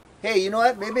 Hey, you know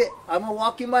what? Maybe I'm going to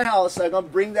walk in my house, I'm going to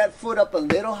bring that foot up a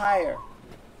little higher.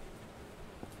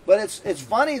 But it's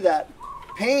funny that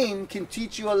pain can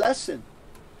teach you a lesson.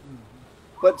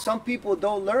 But some people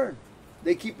don't learn.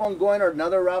 They keep on going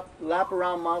another lap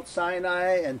around Mount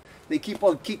Sinai, and they keep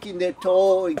on kicking their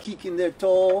toe and kicking their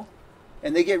toe.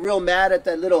 And they get real mad at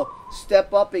that little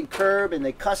step up and curb, and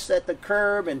they cuss at the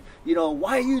curb, and, you know,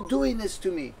 why are you doing this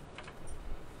to me?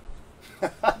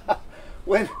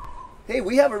 Hey,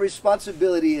 we have a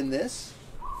responsibility in this.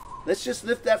 Let's just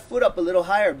lift that foot up a little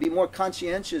higher, be more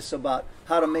conscientious about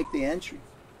how to make the entry.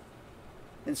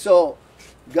 And so,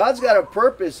 God's got a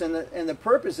purpose, and the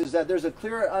purpose is that there's a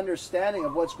clearer understanding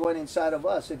of what's going inside of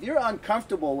us. If you're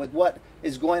uncomfortable with what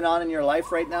is going on in your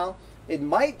life right now, it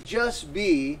might just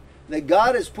be that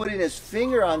God is putting His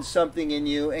finger on something in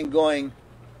you and going,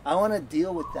 I want to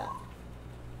deal with that.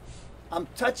 I'm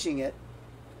touching it.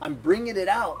 I'm bringing it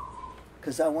out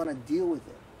because I want to deal with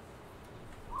it.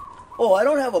 Oh, I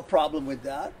don't have a problem with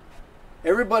that.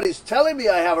 Everybody's telling me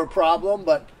I have a problem,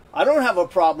 but I don't have a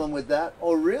problem with that.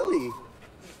 Oh, really?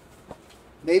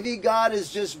 Maybe God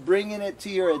is just bringing it to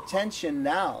your attention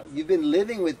now. You've been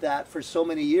living with that for so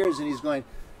many years, and He's going,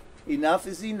 enough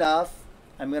is enough.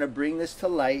 I'm going to bring this to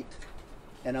light,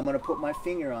 and I'm going to put my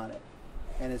finger on it,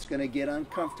 and it's going to get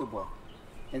uncomfortable.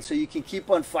 And so you can keep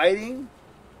on fighting,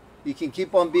 you can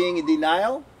keep on being in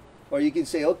denial, or you can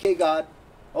say, okay, God,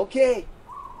 okay,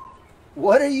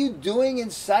 what are you doing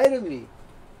inside of me?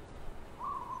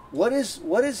 What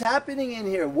is happening in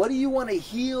here? What do you want to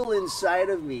heal inside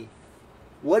of me?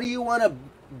 What do you want to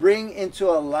bring into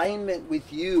alignment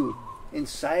with you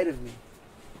inside of me?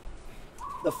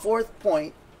 The fourth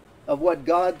point of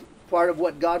part of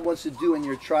what God wants to do in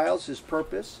your trials, His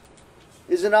purpose,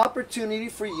 is an opportunity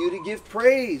for you to give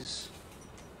praise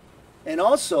and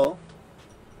also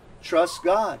trust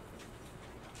God.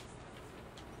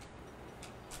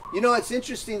 You know, it's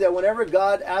interesting that whenever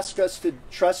God asks us to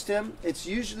trust Him, it's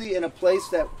usually in a place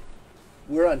that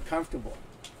we're uncomfortable.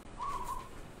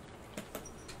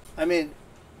 I mean,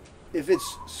 if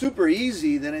it's super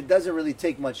easy, then it doesn't really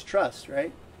take much trust,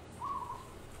 right?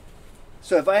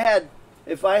 So if I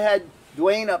had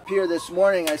Dwayne up here this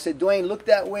morning, I said, Dwayne, look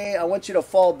that way. I want you to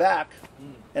fall back,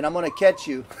 and I'm going to catch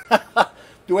you.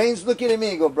 Dwayne's looking at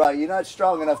me and go, bro, you're not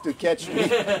strong enough to catch me.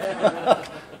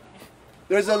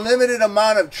 There's a limited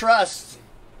amount of trust.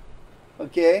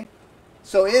 Okay?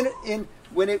 So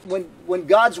when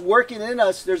God's working in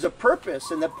us, there's a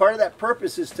purpose, and that part of that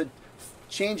purpose is to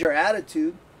change our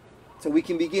attitude so we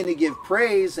can begin to give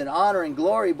praise and honor and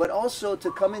glory, but also to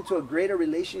come into a greater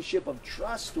relationship of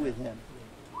trust with Him.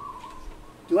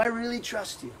 Do I really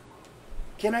trust you?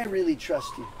 Can I really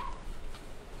trust you?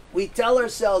 We tell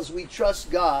ourselves we trust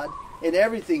God in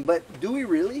everything, but do we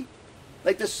really?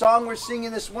 Like the song we're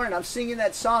singing this morning, I'm singing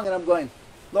that song and I'm going,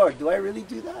 Lord, do I really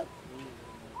do that?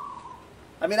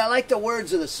 I mean, I like the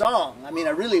words of the song. I mean,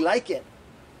 I really like it.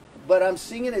 But I'm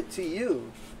singing it to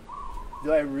you.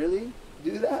 Do I really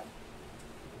do that?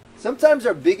 Sometimes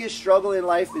our biggest struggle in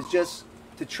life is just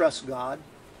to trust God.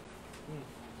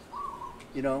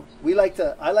 You know, I like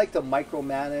to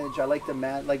micromanage. I like to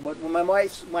like when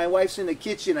my wife's in the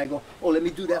kitchen, I go, oh, let me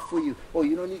do that for you. Oh,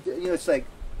 you don't need to, you know, it's like,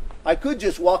 I could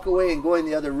just walk away and go in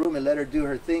the other room and let her do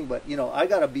her thing, but, you know, I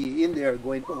got to be in there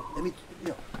going, oh, let me, you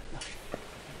know.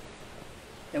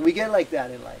 And we get like that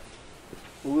in life.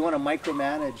 We want to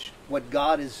micromanage what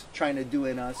God is trying to do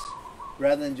in us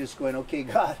rather than just going, okay,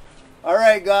 God, all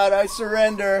right, God, I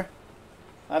surrender.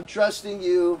 I'm trusting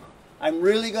you. I'm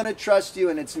really going to trust you,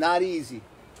 and it's not easy.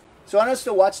 So I want us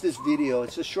to watch this video.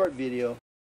 It's a short video.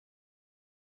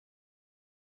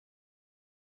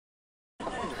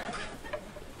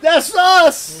 That's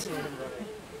us!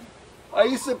 I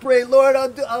used to pray, Lord,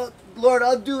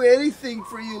 I'll do anything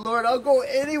for you. Lord, I'll go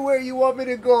anywhere you want me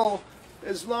to go,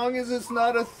 as long as it's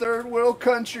not a third world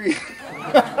country.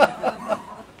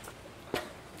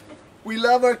 We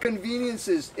love our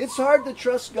conveniences. It's hard to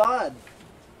trust God.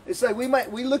 It's like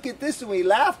we look at this and we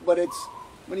laugh, but it's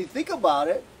when you think about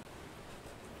it,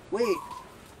 wait,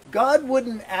 God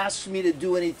wouldn't ask me to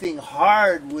do anything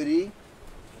hard, would he?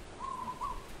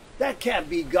 That can't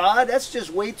be God. That's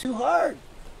just way too hard.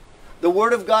 The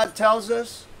Word of God tells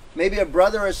us, maybe a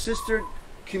brother or sister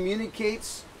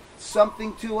communicates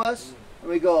something to us,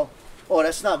 and we go, oh,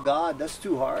 that's not God. That's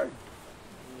too hard.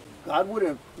 God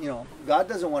wouldn't, God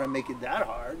doesn't want to make it that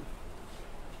hard.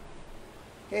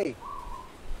 Hey,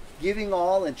 giving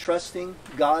all and trusting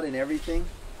God in everything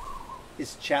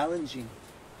is challenging.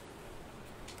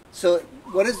 So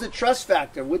what is the trust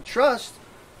factor? With trust,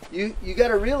 you got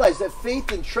to realize that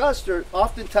faith and trust are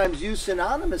oftentimes used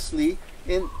synonymously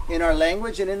in our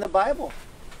language and in the Bible.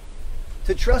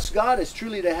 To trust God is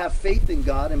truly to have faith in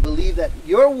God and believe that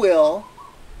your will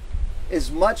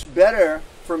is much better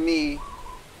for me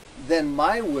than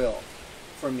my will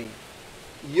for me.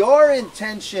 Your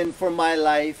intention for my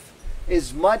life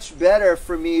is much better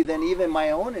for me than even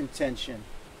my own intention.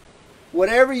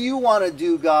 Whatever you want to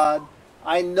do, God,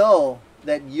 I know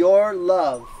that your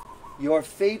love, your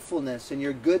faithfulness, and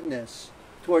your goodness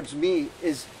towards me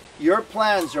is, your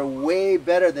plans are way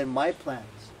better than my plans.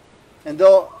 And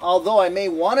although I may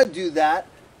want to do that,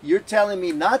 you're telling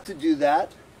me not to do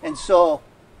that. And so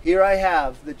here I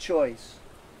have the choice.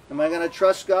 Am I going to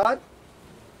trust God?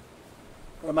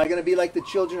 Or am I going to be like the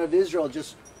children of Israel,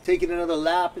 just taking another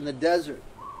lap in the desert,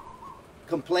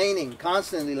 complaining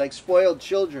constantly like spoiled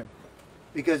children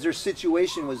because their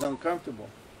situation was uncomfortable?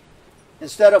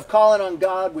 Instead of calling on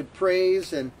God with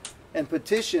praise and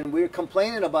petition, we're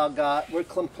complaining about God. We're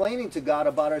complaining to God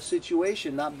about our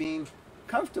situation not being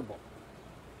comfortable.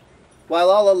 While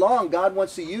all along, God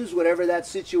wants to use whatever that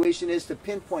situation is to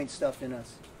pinpoint stuff in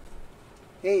us.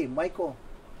 Hey, Michael,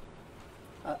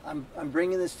 I'm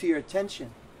bringing this to your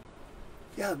attention.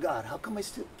 Yeah, God, how come I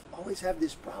still always have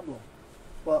this problem?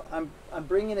 Well, I'm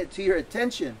bringing it to your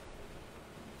attention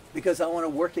because I want to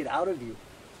work it out of you.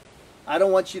 I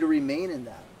don't want you to remain in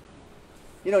that.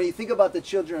 You think about the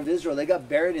children of Israel, they got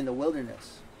buried in the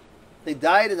wilderness. They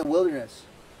died in the wilderness.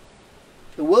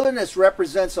 The wilderness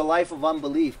represents a life of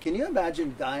unbelief. Can you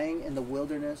imagine dying in the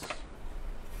wilderness?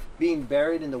 Being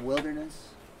buried in the wilderness?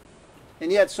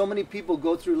 And yet so many people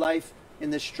go through life in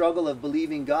the struggle of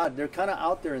believing God. They're kind of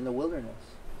out there in the wilderness.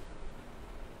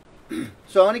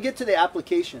 So I want to get to the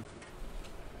application.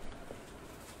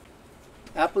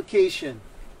 Application.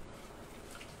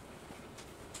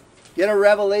 Get a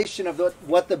revelation of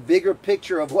what the bigger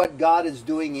picture of what God is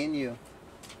doing in you.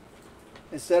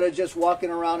 Instead of just walking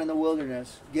around in the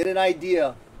wilderness. Get an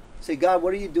idea. Say, God,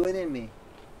 what are you doing in me?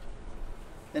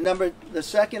 And the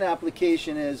second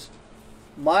application is,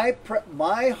 my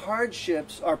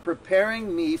hardships are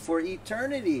preparing me for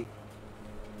eternity.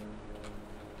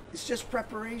 It's just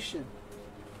preparation.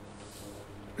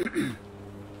 You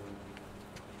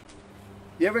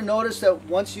ever notice that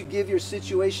once you give your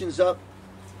situations up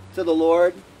to the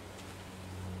Lord,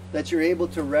 that you're able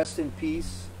to rest in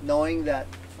peace, knowing that,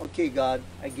 okay, God,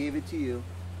 I gave it to you.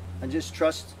 I just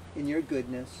trust in your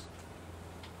goodness.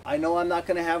 I know I'm not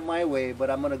going to have my way, but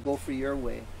I'm going to go for your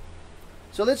way.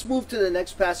 So let's move to the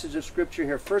next passage of Scripture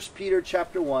here. 1 Peter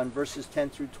chapter 1, verses 10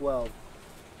 through 12.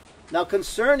 Now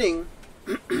concerning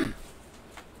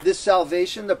this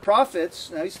salvation, the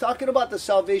prophets, now he's talking about the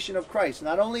salvation of Christ,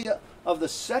 not only of the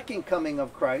second coming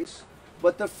of Christ,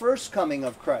 but the first coming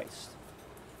of Christ.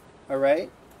 All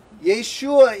right?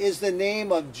 Yeshua is the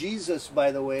name of Jesus,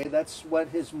 by the way. That's what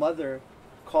his mother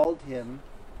called him.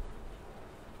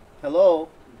 Hello?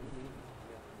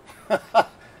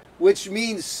 Which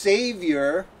means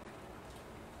Savior.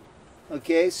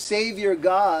 Okay? Savior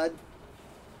God.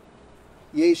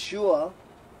 Yeshua.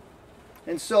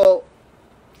 And so,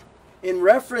 in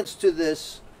reference to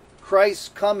this, Christ's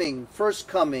coming, first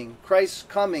coming, Christ's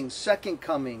coming, second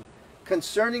coming,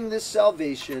 concerning this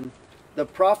salvation, the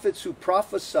prophets who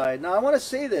prophesied. Now I want to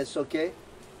say this, okay?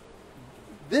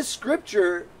 This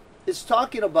scripture is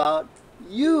talking about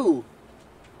you.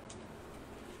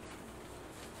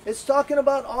 It's talking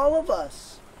about all of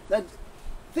us. Now,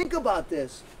 think about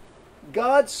this.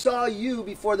 God saw you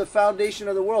before the foundation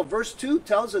of the world. Verse 2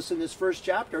 tells us in this first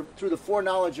chapter, through the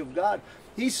foreknowledge of God,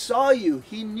 He saw you.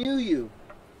 He knew you.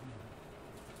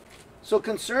 So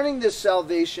concerning this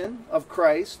salvation of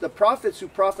Christ, the prophets who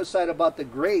prophesied about the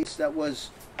grace that was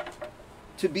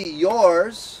to be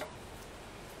yours,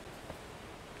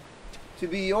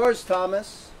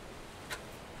 Thomas,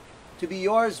 to be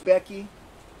yours, Becky,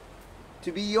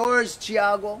 to be yours,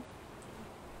 Tiago.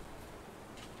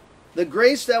 The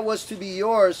grace that was to be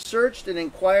yours searched and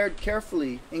inquired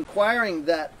carefully, inquiring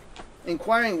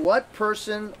what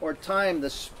person or time the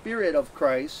Spirit of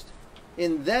Christ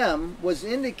in them was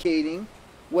indicating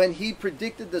when he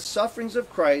predicted the sufferings of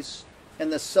Christ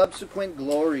and the subsequent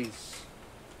glories.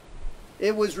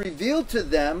 It was revealed to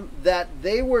them that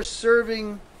they were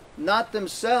serving not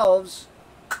themselves,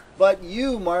 but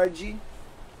you, Margie,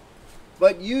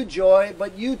 but you, Joy,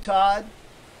 but you, Todd,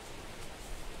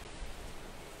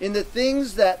 in the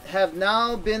things that have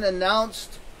now been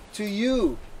announced to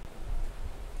you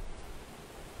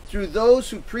through those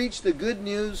who preach the good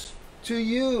news to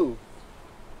you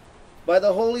by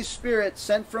the Holy Spirit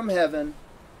sent from heaven,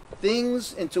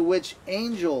 things into which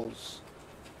angels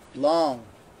long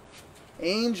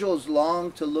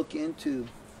to look into.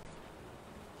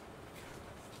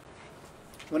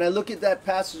 When I look at that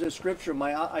passage of Scripture,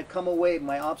 I come away,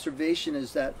 my observation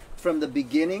is that from the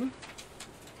beginning,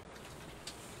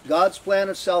 God's plan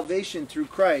of salvation through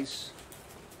Christ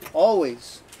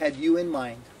always had you in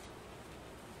mind.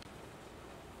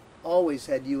 Always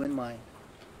had you in mind.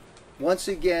 Once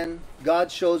again,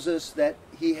 God shows us that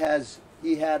He had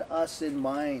us in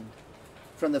mind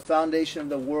from the foundation of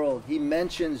the world. He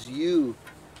mentions you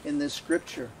in this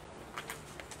Scripture.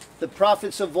 The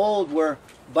prophets of old were,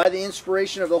 by the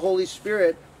inspiration of the Holy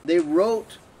Spirit, they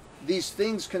wrote these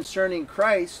things concerning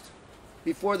Christ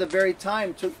before the very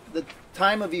time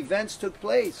of events took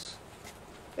place.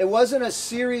 It wasn't a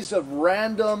series of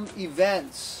random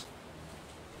events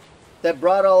that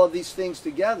brought all of these things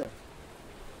together.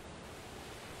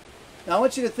 Now I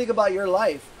want you to think about your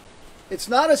life. It's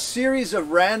not a series of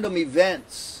random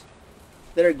events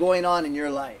that are going on in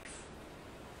your life.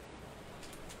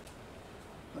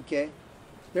 Okay?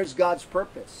 There's God's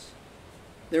purpose.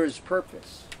 There is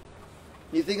purpose.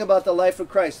 You think about the life of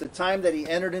Christ, the time that He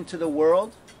entered into the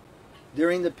world,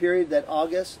 during the period that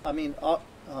Augustus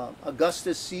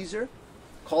Caesar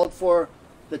called for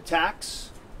the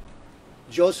tax.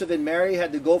 Joseph and Mary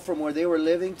had to go from where they were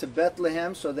living to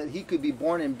Bethlehem so that He could be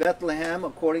born in Bethlehem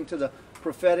according to the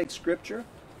prophetic Scripture.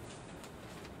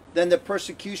 Then the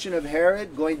persecution of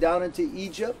Herod, going down into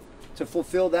Egypt to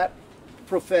fulfill that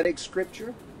prophetic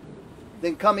Scripture.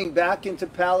 Then coming back into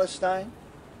Palestine.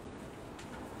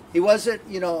 He wasn't,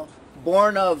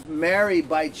 born of Mary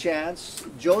by chance.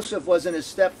 Joseph wasn't his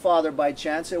stepfather by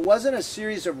chance. It wasn't a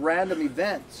series of random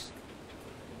events.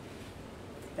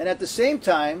 And at the same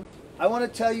time, I want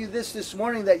to tell you this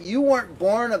morning, that you weren't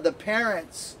born of the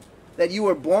parents that you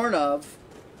were born of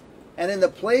and in the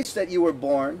place that you were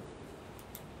born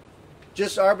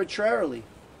just arbitrarily.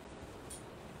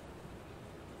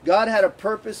 God had a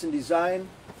purpose and design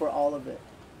for all of it.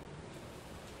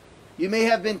 You may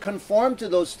have been conformed to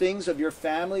those things of your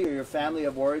family or your family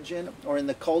of origin or in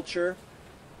the culture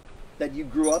that you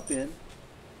grew up in.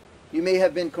 You may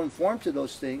have been conformed to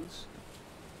those things.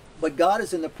 But God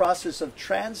is in the process of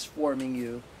transforming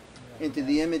you into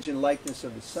the image and likeness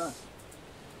of the Son.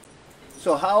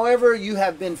 So however you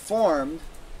have been formed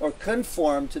or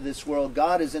conformed to this world,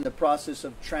 God is in the process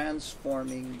of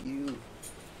transforming you.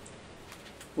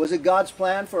 Was it God's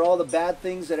plan for all the bad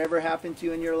things that ever happened to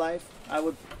you in your life? I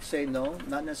would say no,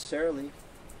 not necessarily.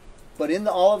 But in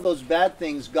all of those bad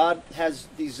things, God has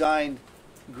designed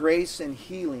grace and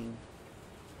healing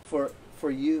for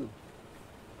you.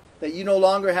 That you no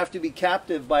longer have to be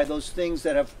captive by those things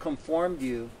that have conformed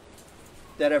you,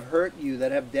 that have hurt you,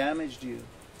 that have damaged you.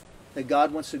 That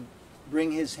God wants to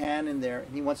bring His hand in there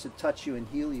and He wants to touch you and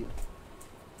heal you.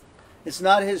 It's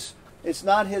not His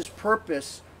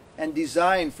purpose and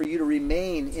design for you to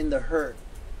remain in the hurt,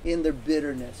 in the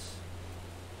bitterness,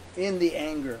 in the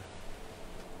anger,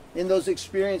 in those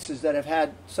experiences that have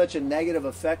had such a negative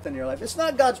effect on your life. It's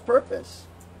not God's purpose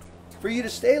for you to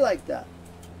stay like that.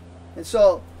 And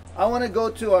so I want to go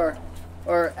to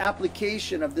our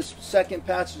application of this second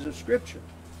passage of Scripture.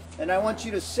 And I want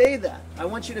you to say that. I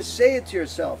want you to say it to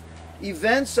yourself.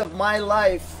 Events of my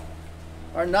life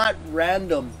are not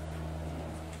random.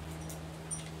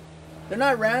 They're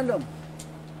not random.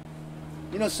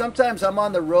 Sometimes I'm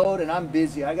on the road and I'm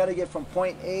busy. I got to get from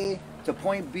point A to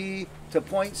point B to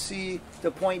point C to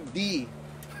point D.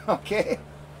 Okay?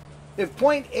 If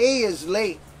point A is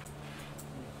late,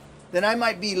 then I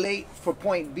might be late for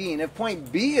point B. And if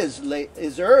point B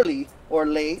is early or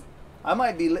late, I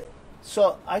might be late.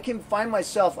 So I can find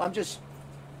myself, I'm just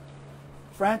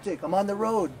frantic. I'm on the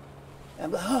road.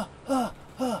 I'm like,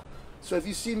 So if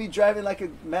you see me driving like a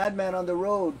madman on the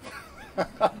road,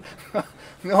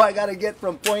 no, I got to get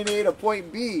from point A to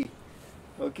point B.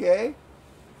 Okay?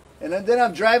 And then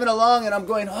I'm driving along and I'm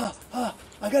going, I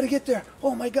got to get there.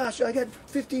 Oh my gosh, I got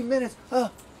 15 minutes.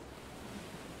 And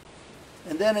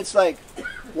then it's like,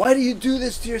 why do you do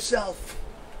this to yourself?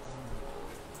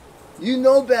 You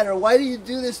know better. Why do you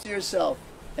do this to yourself?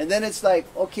 And then it's like,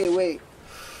 okay, wait.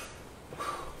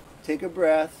 Take a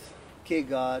breath. Okay,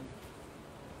 God.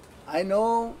 I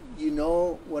know you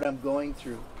know what I'm going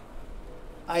through.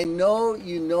 I know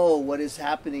you know what is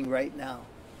happening right now.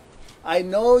 I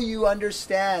know you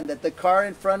understand that the car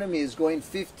in front of me is going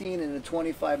 15 in a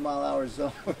 25-mile-an-hour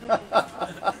zone.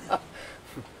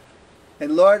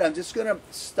 And Lord, I'm just going to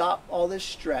stop all this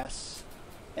stress,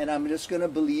 and I'm just going to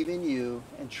believe in you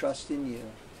and trust in you.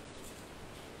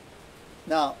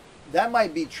 Now, that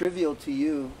might be trivial to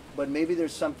you, but maybe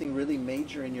there's something really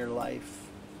major in your life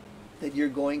that you're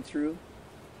going through,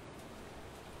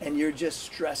 and you're just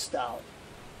stressed out.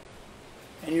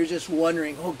 And you're just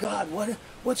wondering, oh God,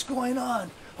 what's going on?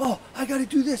 Oh, I got to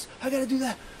do this. I got to do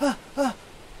that.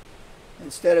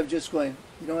 Instead of just going,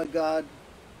 you know what, God?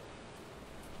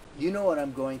 You know what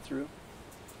I'm going through.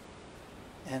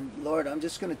 And Lord, I'm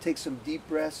just going to take some deep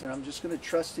breaths, and I'm just going to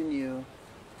trust in you.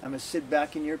 I'm going to sit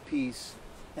back in your peace,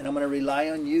 and I'm going to rely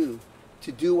on you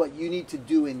to do what you need to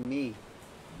do in me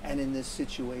and in this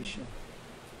situation.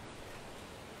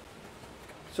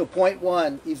 So point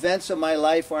 1, events of my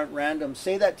life aren't random.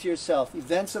 Say that to yourself.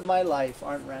 Events of my life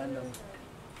aren't random.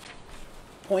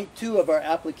 Point 2 of our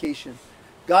application.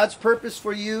 God's purpose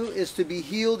for you is to be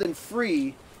healed and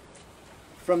free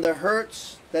from the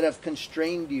hurts that have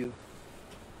constrained you.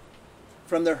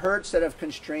 From the hurts that have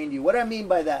constrained you. What do I mean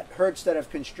by that? Hurts that have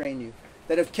constrained you.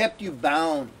 That have kept you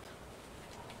bound.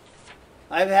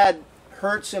 I've had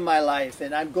hurts in my life,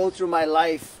 and I go through my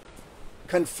life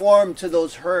conformed to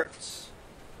those hurts.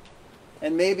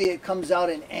 And maybe it comes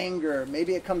out in anger.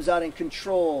 Maybe it comes out in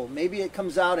control. Maybe it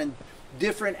comes out in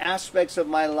different aspects of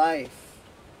my life.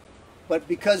 But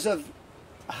because of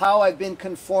how I've been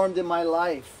conformed in my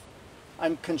life,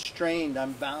 I'm constrained.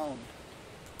 I'm bound.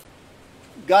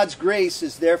 God's grace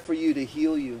is there for you to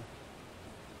heal you,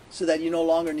 so that you no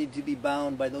longer need to be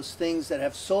bound by those things that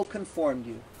have so conformed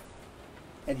you.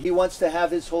 And He wants to have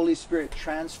His Holy Spirit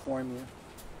transform you.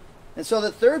 And so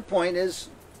the third point is,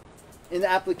 in the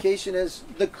application, is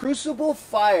the crucible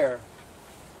fire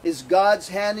is God's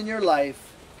hand in your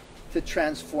life to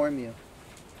transform you.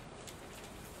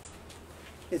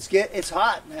 It's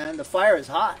hot, man. The fire is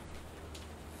hot.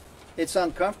 It's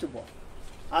uncomfortable.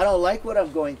 I don't like what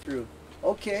I'm going through.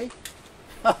 Okay.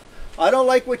 I don't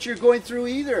like what you're going through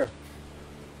either.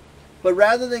 But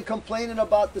rather than complaining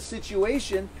about the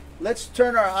situation, let's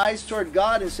turn our eyes toward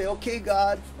God and say, okay,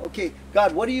 God,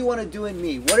 what do you want to do in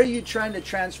me? What are you trying to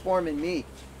transform in me?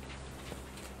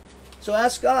 So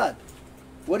ask God,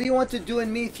 what do you want to do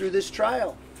in me through this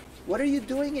trial? What are you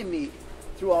doing in me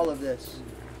through all of this?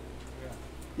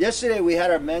 Yesterday we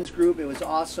had our men's group. It was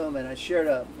awesome, and I shared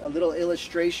a little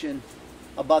illustration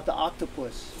about the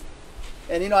octopus.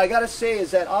 And I got to say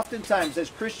is that oftentimes as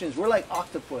Christians, we're like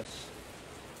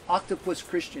octopus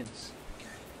Christians.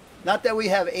 Not that we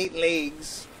have 8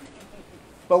 legs,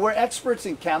 but we're experts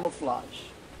in camouflage.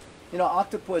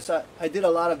 Octopus, I did a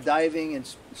lot of diving and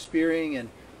spearing and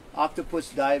octopus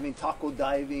diving, taco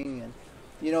diving, and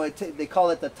they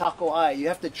call it the taco eye. You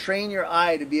have to train your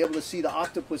eye to be able to see the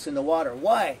octopus in the water.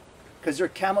 Why? Because they're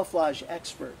camouflage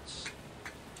experts.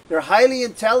 They're highly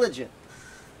intelligent.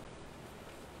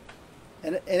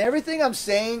 And everything I'm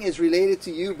saying is related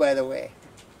to you, by the way.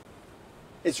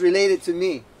 It's related to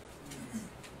me.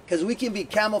 Because we can be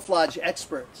camouflage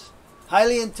experts.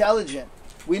 Highly intelligent.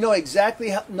 We know exactly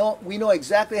how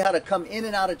to come in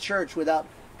and out of church without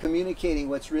communicating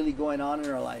what's really going on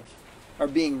in our life. Or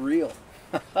being real.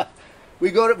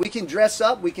 We can dress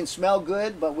up, we can smell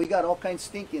good, but we got all kinds of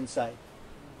stink inside.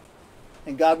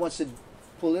 And God wants to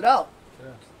pull it out.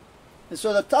 Yeah. And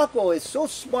so the taco is so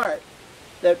smart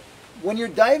that when you're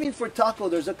diving for taco,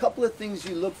 there's a couple of things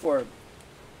you look for.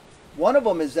 One of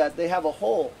them is that they have a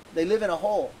hole. They live in a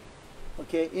hole.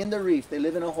 Okay, in the reef, they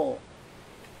live in a hole.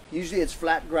 Usually it's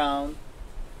flat ground.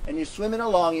 And you're swimming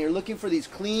along, and you're looking for these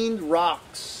clean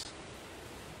rocks.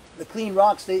 The clean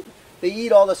rocks, they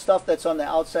eat all the stuff that's on the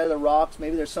outside of the rocks.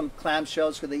 Maybe there's some clam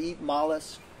shells because they eat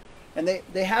mollusks. And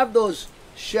they have those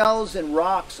shells and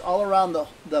rocks all around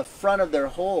the front of their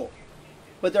hole.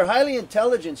 But they're highly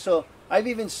intelligent. So I've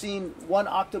even seen one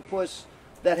octopus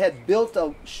that had built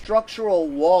a structural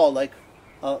wall, like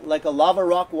a lava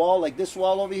rock wall, like this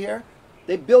wall over here.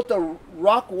 They built a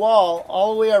rock wall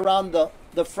all the way around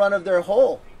the front of their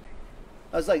hole.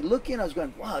 I was like looking, I was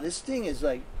going, wow, this thing is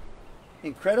like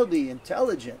incredibly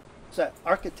intelligent. It's an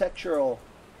architectural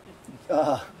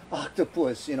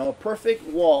octopus, you know, a perfect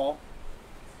wall.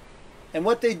 And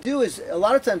what they do is, a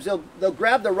lot of times they'll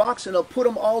grab the rocks and they'll put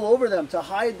them all over them to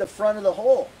hide the front of the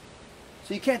hole.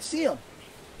 So you can't see them.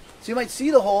 So you might see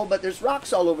the hole, but there's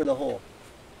rocks all over the hole.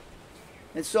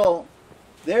 And so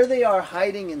there they are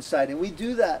hiding inside. And we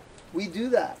do that. We do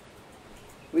that.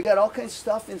 We got all kinds of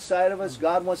stuff inside of us.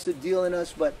 God wants to deal in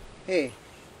us, but hey,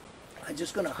 I'm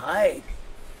just going to hide.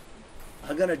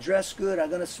 I'm going to dress good. I'm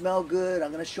going to smell good.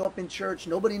 I'm going to show up in church.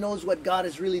 Nobody knows what God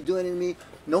is really doing in me.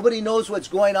 Nobody knows what's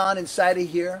going on inside of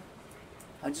here.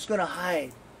 I'm just going to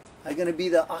hide. I'm going to be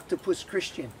the octopus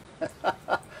Christian.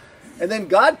 And then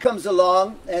God comes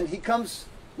along, and he comes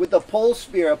with a pole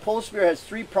spear. A pole spear has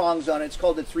 3 prongs on it. It's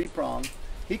called a 3-prong.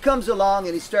 He comes along,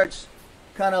 and he starts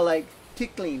kind of like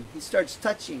tickling. He starts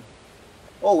touching.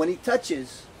 Oh, when he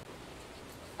touches,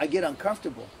 I get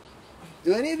uncomfortable.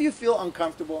 Do any of you feel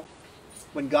uncomfortable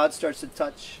when God starts to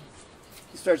touch?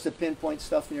 He starts to pinpoint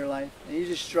stuff in your life, and you're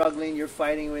just struggling, you're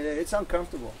fighting with it. It's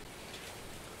uncomfortable.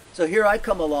 So here I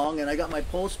come along, and I got my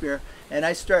pole spear, and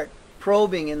I start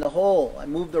probing in the hole. I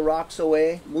move the rocks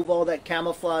away, move all that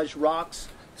camouflage rocks,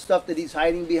 stuff that he's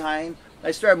hiding behind.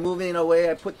 I start moving it away.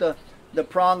 I put the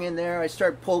prong in there. I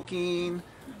start poking.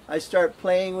 I start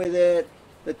playing with it.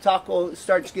 The taco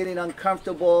starts getting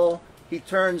uncomfortable. He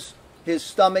turns his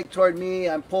stomach toward me.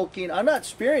 I'm poking. I'm not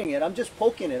spearing it. I'm just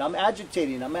poking it. I'm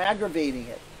agitating. I'm aggravating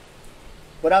it.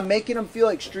 But I'm making him feel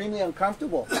extremely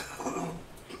uncomfortable.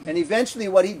 And eventually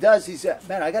what he does, he said,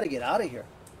 man, I got to get out of here.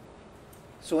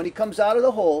 So when he comes out of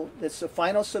the hole, that's the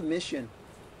final submission.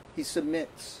 He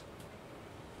submits.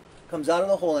 Comes out of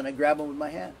the hole, and I grab him with my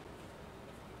hand.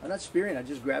 I'm not spearing. I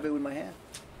just grab it with my hand.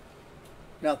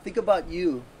 Now think about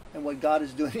you and what God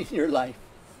is doing in your life.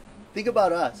 Think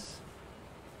about us.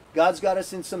 God's got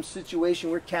us in some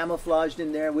situation. We're camouflaged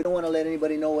in there. We don't want to let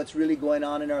anybody know what's really going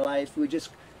on in our life. We just,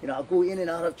 I'll go in and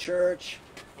out of church.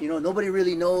 Nobody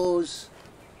really knows.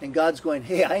 And God's going,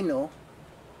 hey, I know.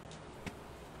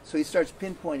 So he starts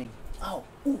pinpointing. Oh,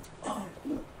 ooh, oh,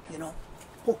 ooh,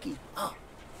 poking. Oh,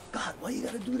 God, why you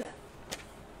got to do that?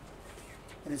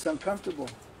 And it's uncomfortable.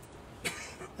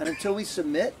 And until we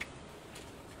submit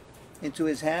into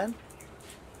his hand,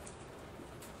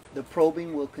 the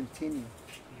probing will continue.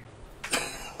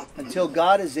 Until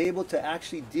God is able to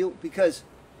actually deal, because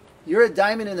you're a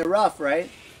diamond in the rough, right?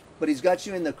 But he's got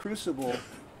you in the crucible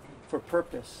for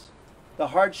purpose. The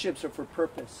hardships are for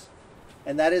purpose.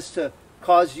 And that is to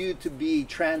cause you to be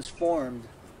transformed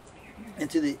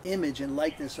into the image and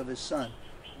likeness of his Son.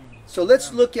 So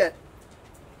let's look at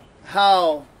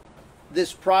how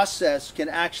this process can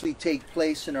actually take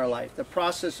place in our life. The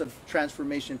process of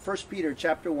transformation. 1 Peter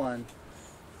chapter 1,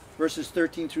 verses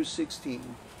 13 through 16.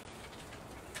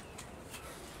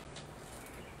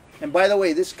 And by the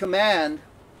way, this command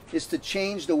is to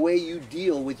change the way you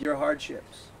deal with your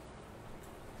hardships.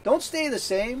 Don't stay the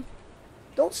same.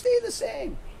 Don't stay the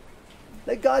same.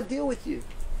 Let God deal with you.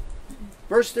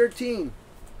 Verse 13.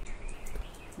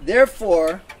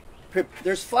 Therefore,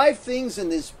 there's 5 things in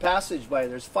this passage,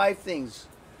 there's 5 things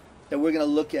that we're going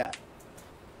to look at.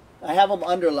 I have them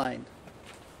underlined.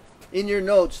 In your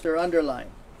notes, they're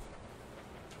underlined.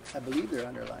 I believe they're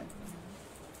underlined.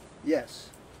 Yes.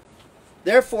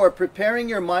 Therefore, preparing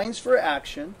your minds for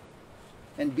action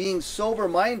and being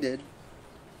sober-minded,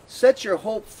 set your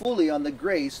hope fully on the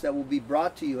grace that will be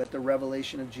brought to you at the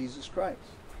revelation of Jesus Christ.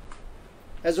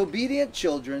 As obedient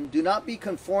children, do not be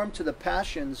conformed to the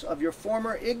passions of your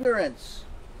former ignorance.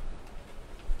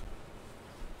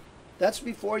 That's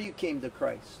before you came to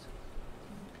Christ.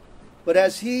 But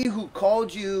as he who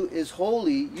called you is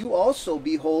holy, you also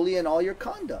be holy in all your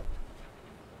conduct.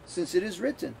 Since it is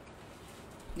written,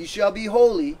 you shall be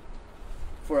holy,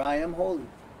 for I am holy.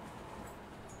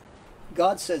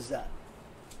 God says that.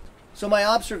 So my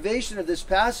observation of this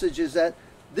passage is that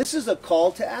this is a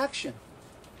call to action.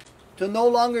 To no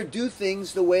longer do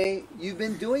things the way you've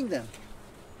been doing them.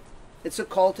 It's a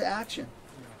call to action.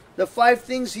 The 5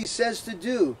 things he says to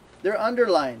do, they're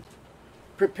underlined.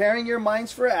 Preparing your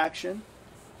minds for action.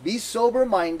 Be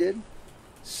sober-minded.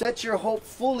 Set your hope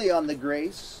fully on the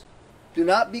grace. Do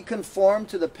not be conformed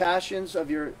to the passions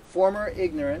of your former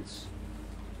ignorance.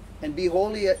 And be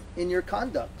holy in your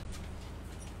conduct.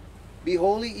 Be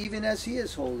holy even as he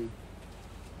is holy.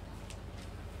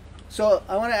 So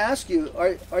I want to ask you,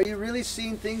 are you really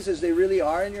seeing things as they really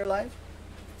are in your life?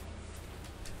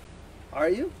 Are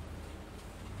you?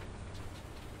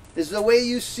 Is the way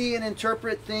you see and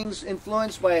interpret things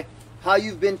influenced by how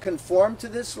you've been conformed to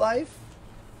this life?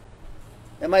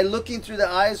 Am I looking through the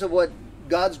eyes of what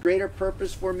God's greater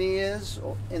purpose for me is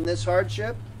in this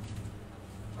hardship?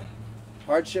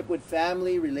 Hardship with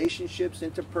family, relationships,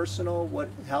 interpersonal,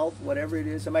 health, whatever it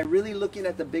is. Am I really looking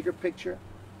at the bigger picture?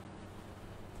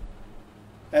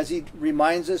 As he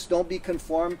reminds us, don't be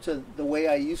conformed to the way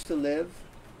I used to live,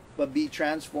 but be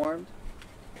transformed.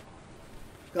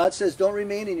 God says, don't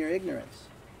remain in your ignorance.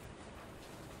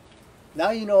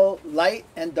 Now you know light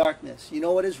and darkness. You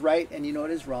know what is right and you know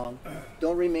what is wrong.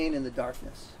 Don't remain in the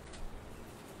darkness.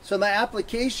 So my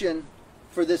application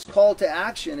for this call to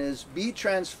action is be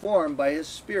transformed by His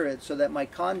Spirit so that my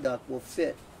conduct will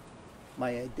fit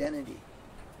my identity.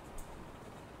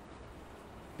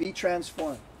 Be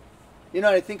transformed. You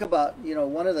know, I think about,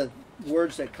 one of the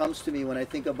words that comes to me when I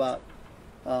think about,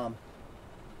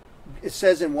 it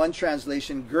says in one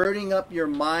translation, girding up your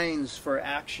minds for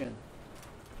action.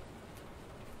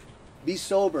 Be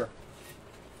sober.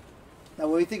 Now,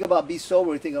 when we think about be sober,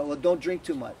 we think, well, don't drink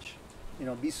too much.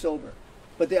 Be sober.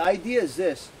 But the idea is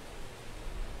this.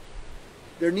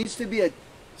 There needs to be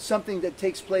something that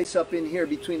takes place up in here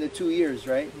between the two ears,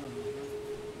 right?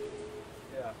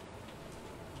 Yeah.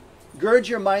 Gird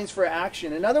your minds for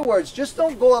action. In other words, just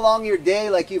don't go along your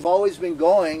day like you've always been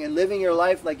going and living your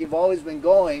life like you've always been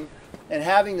going and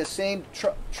having the same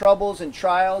troubles and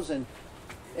trials and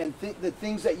the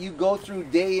things that you go through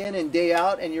day in and day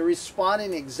out, and you're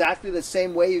responding exactly the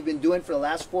same way you've been doing for the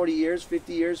last 40 years,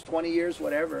 50 years, 20 years,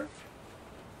 whatever.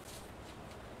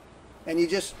 And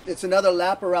it's another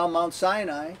lap around Mount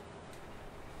Sinai.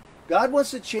 God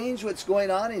wants to change what's going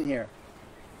on in here.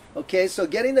 Okay, so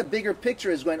getting the bigger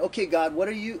picture is going, okay, God, what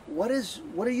are you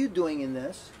doing in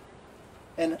this?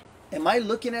 And am I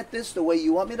looking at this the way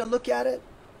you want me to look at it?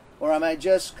 Or am I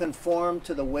just conformed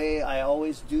to the way I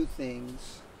always do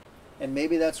things? And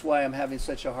maybe that's why I'm having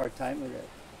such a hard time with it.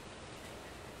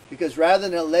 Because rather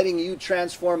than letting you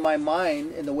transform my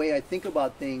mind in the way I think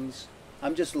about things,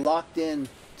 I'm just locked in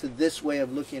to this way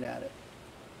of looking at it.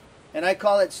 And I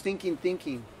call it stinking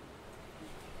thinking.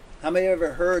 How many have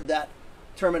ever heard that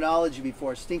terminology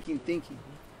before? Stinking thinking.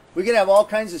 We can have all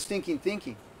kinds of stinking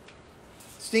thinking.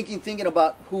 Stinking thinking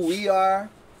about who we are.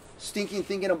 Stinking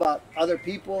thinking about other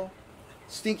people.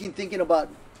 Stinking thinking about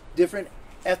different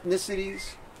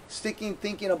ethnicities. Stinking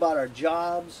thinking about our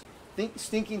jobs.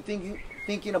 Stinking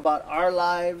thinking about our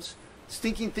lives.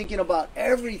 Stinking thinking about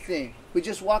everything. We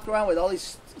just walk around with all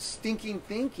these stinking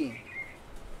thinking.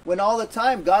 When all the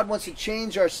time God wants to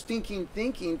change our stinking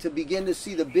thinking to begin to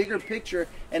see the bigger picture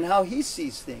and how He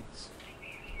sees things.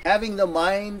 Having the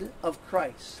mind of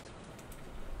Christ.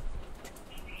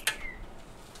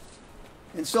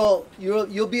 And so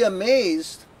you'll be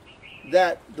amazed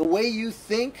that the way you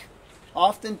think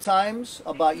oftentimes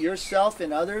about yourself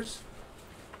and others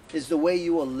is the way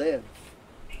you will live.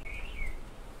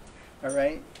 All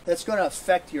right? That's going to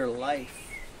affect your life.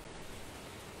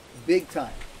 Big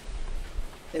time.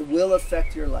 It will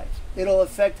affect your life. It'll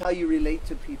affect how you relate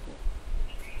to people.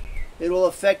 It will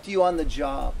affect you on the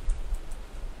job.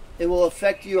 It will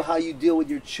affect you how you deal with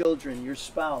your children, your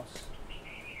spouse.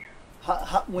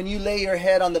 When you lay your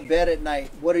head on the bed at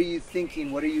night, what are you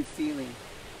thinking? What are you feeling?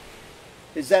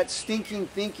 Is that stinking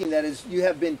thinking that is you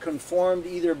have been conformed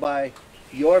either by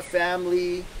your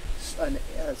family,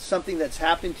 something that's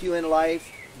happened to you in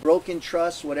life, broken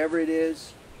trust, whatever it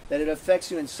is, that it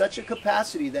affects you in such a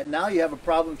capacity that now you have a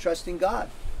problem trusting God.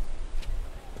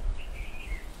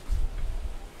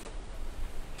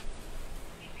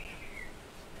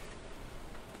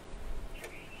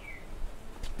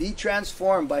 Be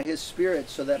transformed by His Spirit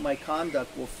so that my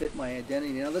conduct will fit my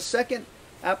identity. Now the second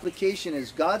application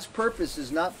is God's purpose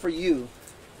is not for you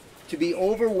to be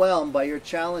overwhelmed by your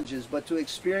challenges, but to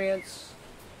experience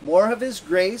more of His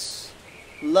grace,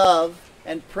 love,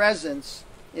 and presence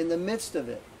in the midst of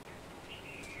it.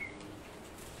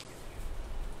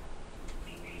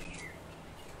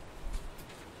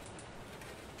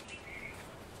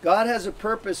 God has a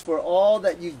purpose for all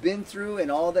that you've been through and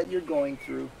all that you're going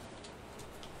through.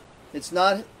 It's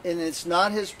not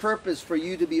His purpose for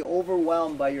you to be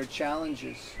overwhelmed by your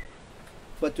challenges,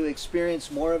 but to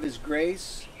experience more of His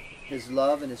grace, His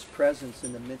love, and His presence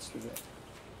in the midst of it.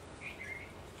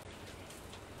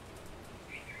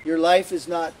 Your life is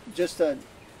not just a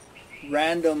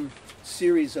random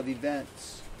series of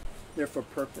events. They're for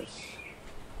purpose.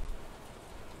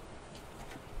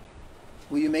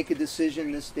 Will you make a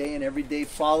decision this day and every day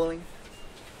following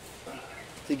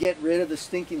to get rid of the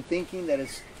stinking thinking that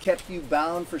has kept you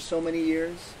bound for so many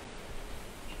years?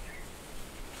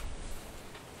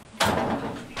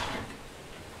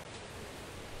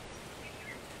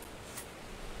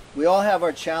 We all have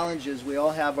our challenges. We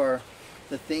all have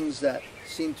the things that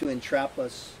seem to entrap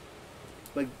us.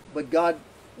 But God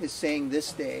is saying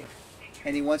this day,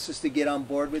 and He wants us to get on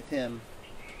board with Him,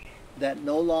 that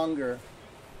no longer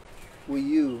will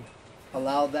you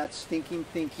allow that stinking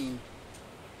thinking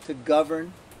to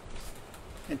govern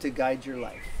and to guide your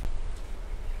life.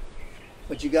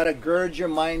 But you got to gird your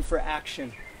mind for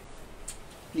action.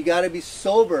 You got to be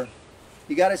sober.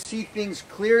 You got to see things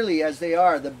clearly as they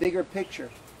are, the bigger picture.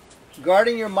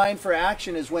 Guarding your mind for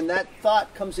action is when that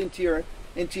thought comes into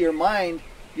your mind,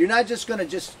 you're not just going to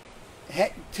just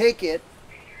take it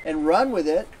and run with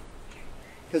it,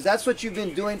 because that's what you've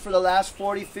been doing for the last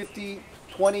 40, 50,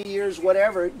 20 years,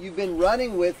 whatever. You've been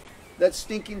running with that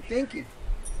stinking thinking.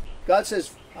 God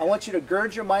says, I want you to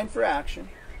gird your mind for action.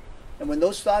 And when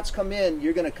those thoughts come in,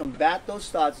 you're going to combat those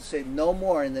thoughts and say, no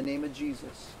more in the name of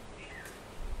Jesus.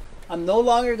 I'm no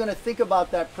longer going to think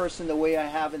about that person the way I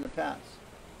have in the past.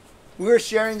 We were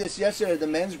sharing this yesterday at the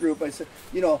men's group. I said,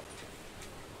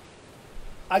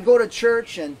 I go to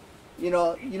church and,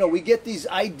 we get these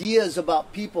ideas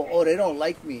about people. Oh, they don't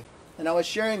like me. And I was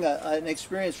sharing an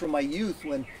experience from my youth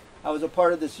when I was a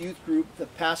part of this youth group. The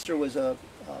pastor was a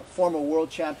former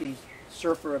world champion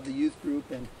surfer of the youth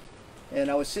group. And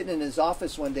I was sitting in his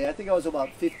office one day. I think I was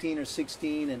about 15 or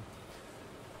 16. And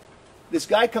this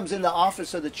guy comes in the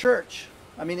office of the church.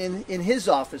 I mean, in his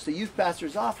office, the youth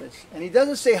pastor's office. And he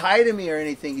doesn't say hi to me or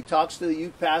anything. He talks to the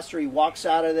youth pastor. He walks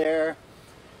out of there.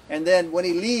 And then when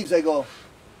he leaves, I go,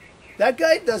 that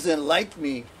guy doesn't like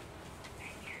me.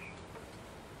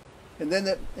 And then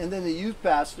the youth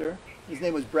pastor, his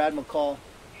name was Brad McCall,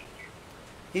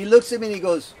 he looks at me and he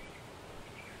goes,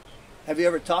 have you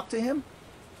ever talked to him?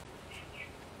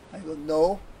 I go,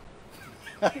 no.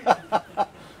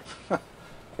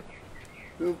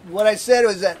 What I said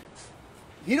was that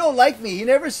he don't like me. He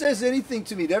never says anything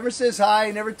to me. Never says hi.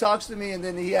 He never talks to me. And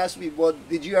then he asked me, well,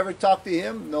 did you ever talk to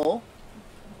him? No.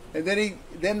 And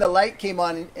then the light came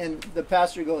on, and the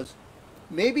pastor goes,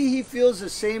 maybe he feels the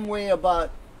same way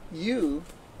about you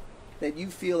that you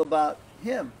feel about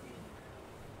him.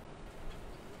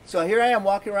 So here I am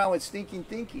walking around with stinking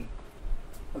thinking.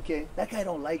 Okay, that guy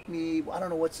don't like me. I don't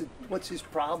know what's his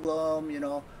problem.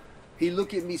 He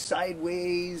look at me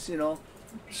sideways.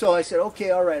 So I said,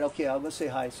 okay, all right, okay, I'm gonna say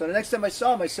hi. So the next time I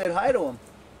saw him, I said hi to him,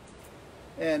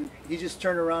 and he just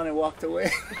turned around and walked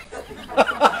away.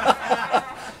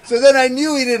 So then I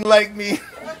knew he didn't like me.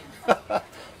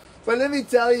 But let me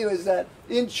tell you is that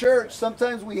in church,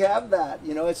 sometimes we have that.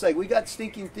 It's like we got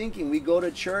stinking thinking. We go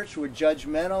to church, we're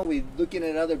judgmental, we're looking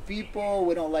at other people,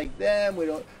 we don't like them,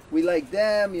 we like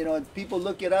them, and people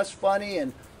look at us funny,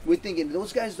 and we're thinking,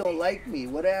 those guys don't like me,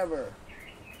 whatever.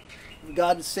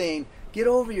 God is saying, get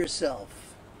over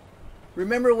yourself.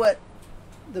 Remember what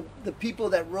the people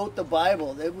that wrote the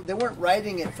Bible, they weren't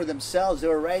writing it for themselves, they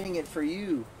were writing it for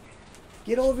you.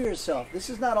 Get over yourself.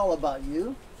 This is not all about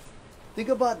you. Think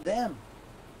about them.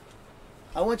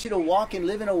 I want you to walk and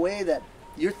live in a way that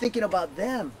you're thinking about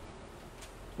them.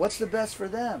 What's the best for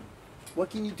them?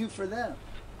 What can you do for them?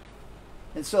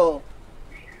 And so,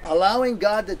 allowing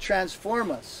God to transform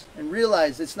us and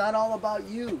realize it's not all about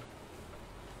you.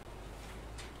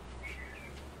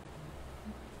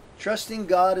 Trusting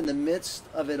God in the midst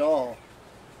of it all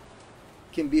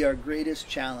can be our greatest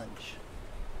challenge.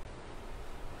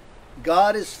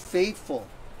 God is faithful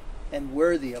and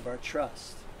worthy of our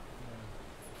trust.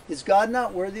 Is God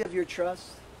not worthy of your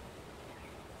trust?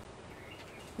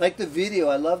 Like the video,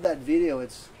 I love that video.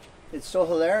 It's so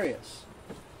hilarious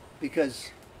because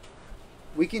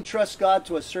we can trust God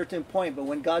to a certain point, but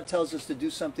when God tells us to do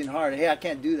something hard, hey, I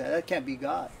can't do that. That can't be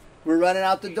God. We're running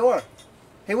out the door.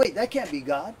 Hey, wait, that can't be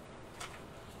God.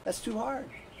 That's too hard.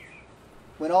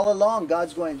 When all along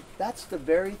God's going, that's the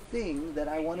very thing that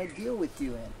I want to deal with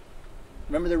you in.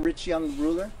 Remember the rich young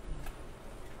ruler?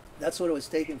 That's what it was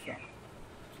taken from.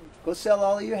 Go sell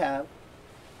all you have,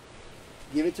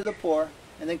 give it to the poor,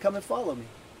 and then come and follow me.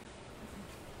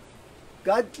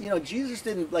 God, Jesus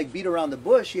didn't like beat around the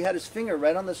bush. He had his finger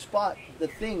right on the spot, the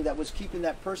thing that was keeping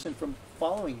that person from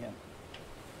following him.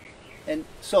 And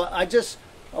so I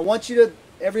want you to,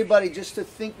 everybody, just to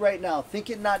think right now, think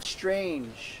it not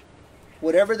strange.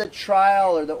 Whatever the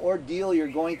trial or the ordeal you're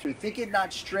going through, think it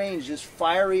not strange, this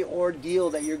fiery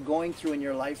ordeal that you're going through in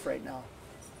your life right now.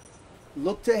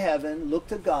 Look to heaven, look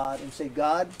to God, and say,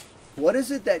 God, what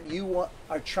is it that you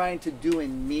are trying to do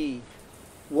in me?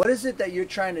 What is it that you're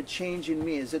trying to change in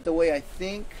me? Is it the way I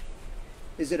think?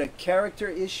 Is it a character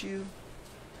issue?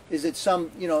 Is it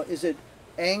is it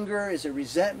anger? Is it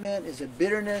resentment? Is it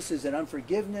bitterness? Is it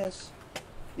unforgiveness?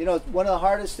 One of the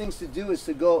hardest things to do is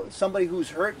to go, somebody who's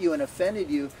hurt you and offended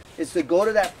you, is to go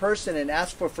to that person and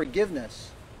ask for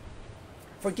forgiveness.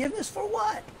 Forgiveness for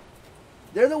what?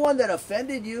 They're the one that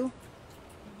offended you.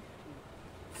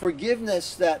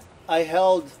 Forgiveness that I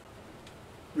held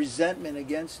resentment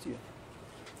against you.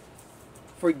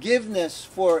 Forgiveness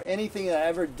for anything that I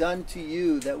ever done to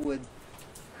you that would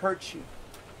hurt you.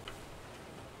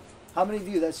 How many of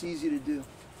you that's easy to do?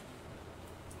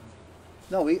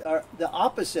 No, we are the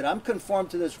opposite. I'm conformed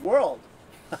to this world.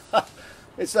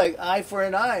 It's like eye for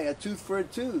an eye, a tooth for a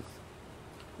tooth.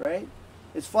 Right?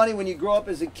 It's funny when you grow up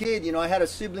as a kid, you know, I had a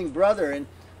sibling brother and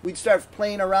we'd start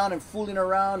playing around and fooling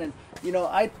around and, you know,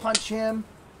 I'd punch him,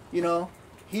 you know,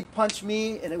 he'd punch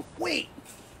me and then, wait,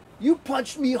 you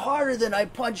punched me harder than I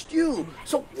punched you.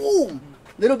 So, boom,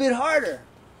 a little bit harder.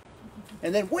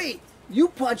 And then, wait, you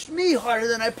punched me harder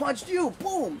than I punched you.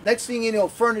 Boom. Next thing you know,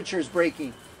 furniture's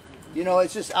breaking. You know,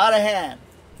 it's just out of hand.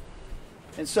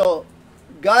 And so,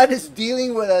 God is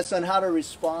dealing with us on how to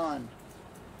respond.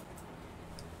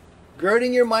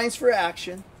 Girding your minds for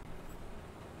action.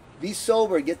 Be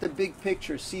sober. Get the big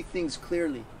picture. See things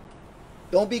clearly.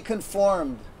 Don't be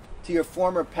conformed to your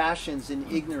former passions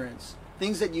and ignorance.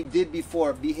 Things that you did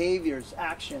before. Behaviors,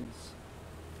 actions,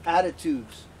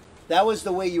 attitudes. That was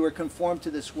the way you were conformed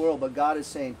to this world. But God is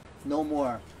saying, no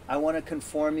more. I want to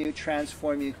conform you,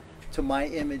 transform you to my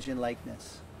image and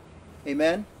likeness.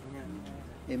 Amen? Amen.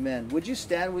 Amen. Would you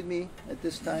stand with me at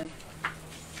this time?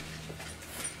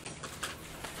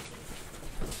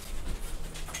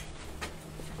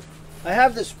 I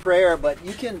have this prayer, but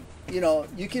you can, you know,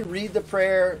 you can read the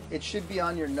prayer. It should be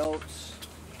on your notes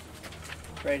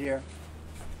right here.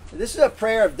 This is a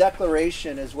prayer of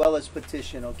declaration as well as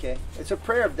petition, okay? It's a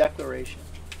prayer of declaration.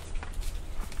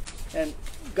 And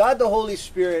God the Holy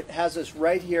Spirit has us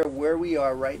right here where we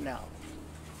are right now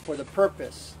for the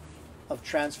purpose of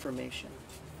transformation.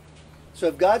 So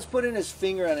if God's putting his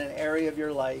finger on an area of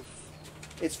your life,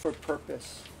 it's for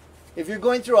purpose. If you're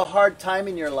going through a hard time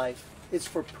in your life, it's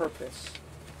for purpose.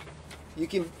 You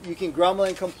can grumble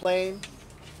and complain.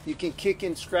 You can kick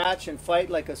and scratch and fight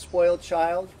like a spoiled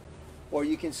child. Or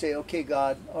you can say, okay,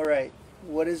 God, all right,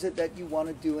 what is it that you want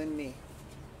to do in me?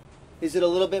 Is it a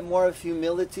little bit more of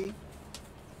humility?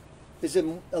 Is it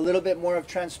a little bit more of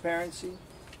transparency?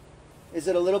 Is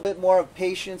it a little bit more of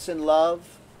patience and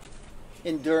love,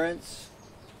 endurance?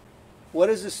 What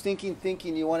is the stinking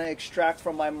thinking you want to extract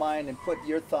from my mind and put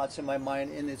your thoughts in my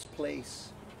mind in its place?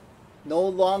 No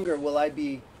longer will I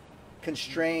be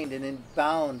constrained and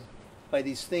bound by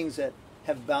these things that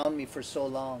have bound me for so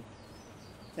long.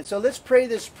 And so let's pray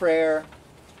this prayer.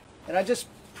 And I just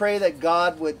pray that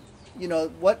God would, you know,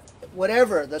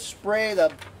 whatever, the spray,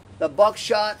 the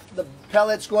buckshot, the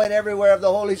pellets going everywhere of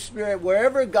the Holy Spirit,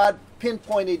 wherever God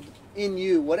pinpointed in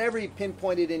you, whatever he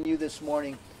pinpointed in you this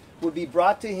morning, would be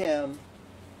brought to him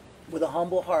with a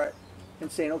humble heart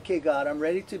and saying, okay, God, I'm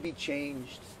ready to be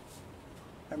changed.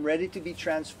 I'm ready to be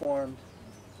transformed.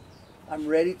 I'm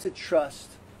ready to trust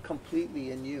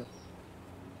completely in you.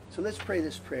 So let's pray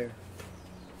this prayer.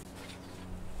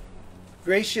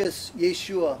 Gracious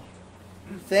Yeshua,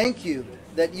 thank you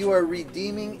that you are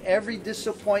redeeming every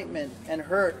disappointment and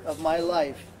hurt of my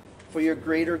life for your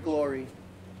greater glory.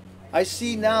 I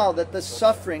see now that the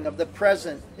suffering of the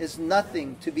present is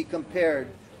nothing to be compared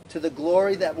to the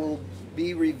glory that will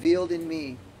be revealed in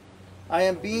me. I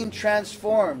am being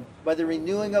transformed by the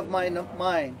renewing of my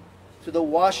mind to the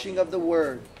washing of the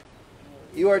Word.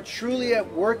 You are truly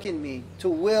at work in me to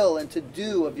will and to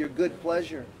do of your good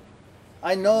pleasure.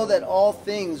 I know that all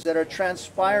things that are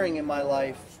transpiring in my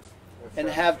life and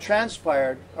have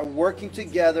transpired are working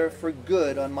together for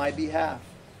good on my behalf.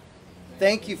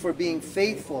 Thank you for being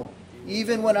faithful,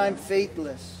 even when I'm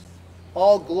faithless.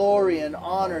 All glory and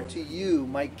honor to you,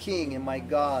 my King and my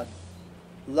God.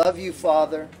 Love you,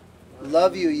 Father.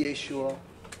 Love you, Yeshua.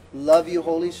 Love you,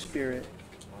 Holy Spirit.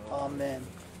 Amen.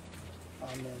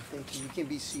 Amen. Thank you. You can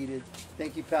be seated.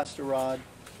 Thank you, Pastor Rod.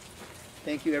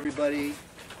 Thank you, everybody.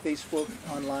 Facebook,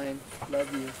 online.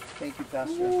 Love you. Thank you,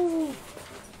 Pastor. Woo.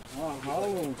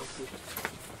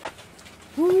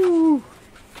 Woo.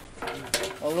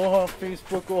 Aloha,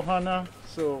 Facebook, Ohana.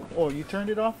 So, oh, you turned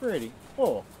it off already?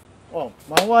 Oh,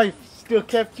 my wife still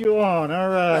kept you on. All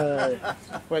right.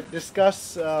 But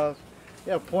discuss,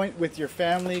 point with your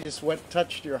family, just what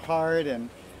touched your heart, and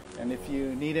if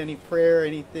you need any prayer,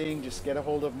 anything, just get a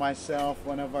hold of myself,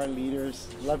 one of our leaders.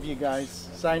 Love you guys.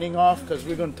 Signing off because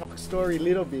we're going to talk story a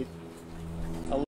little bit.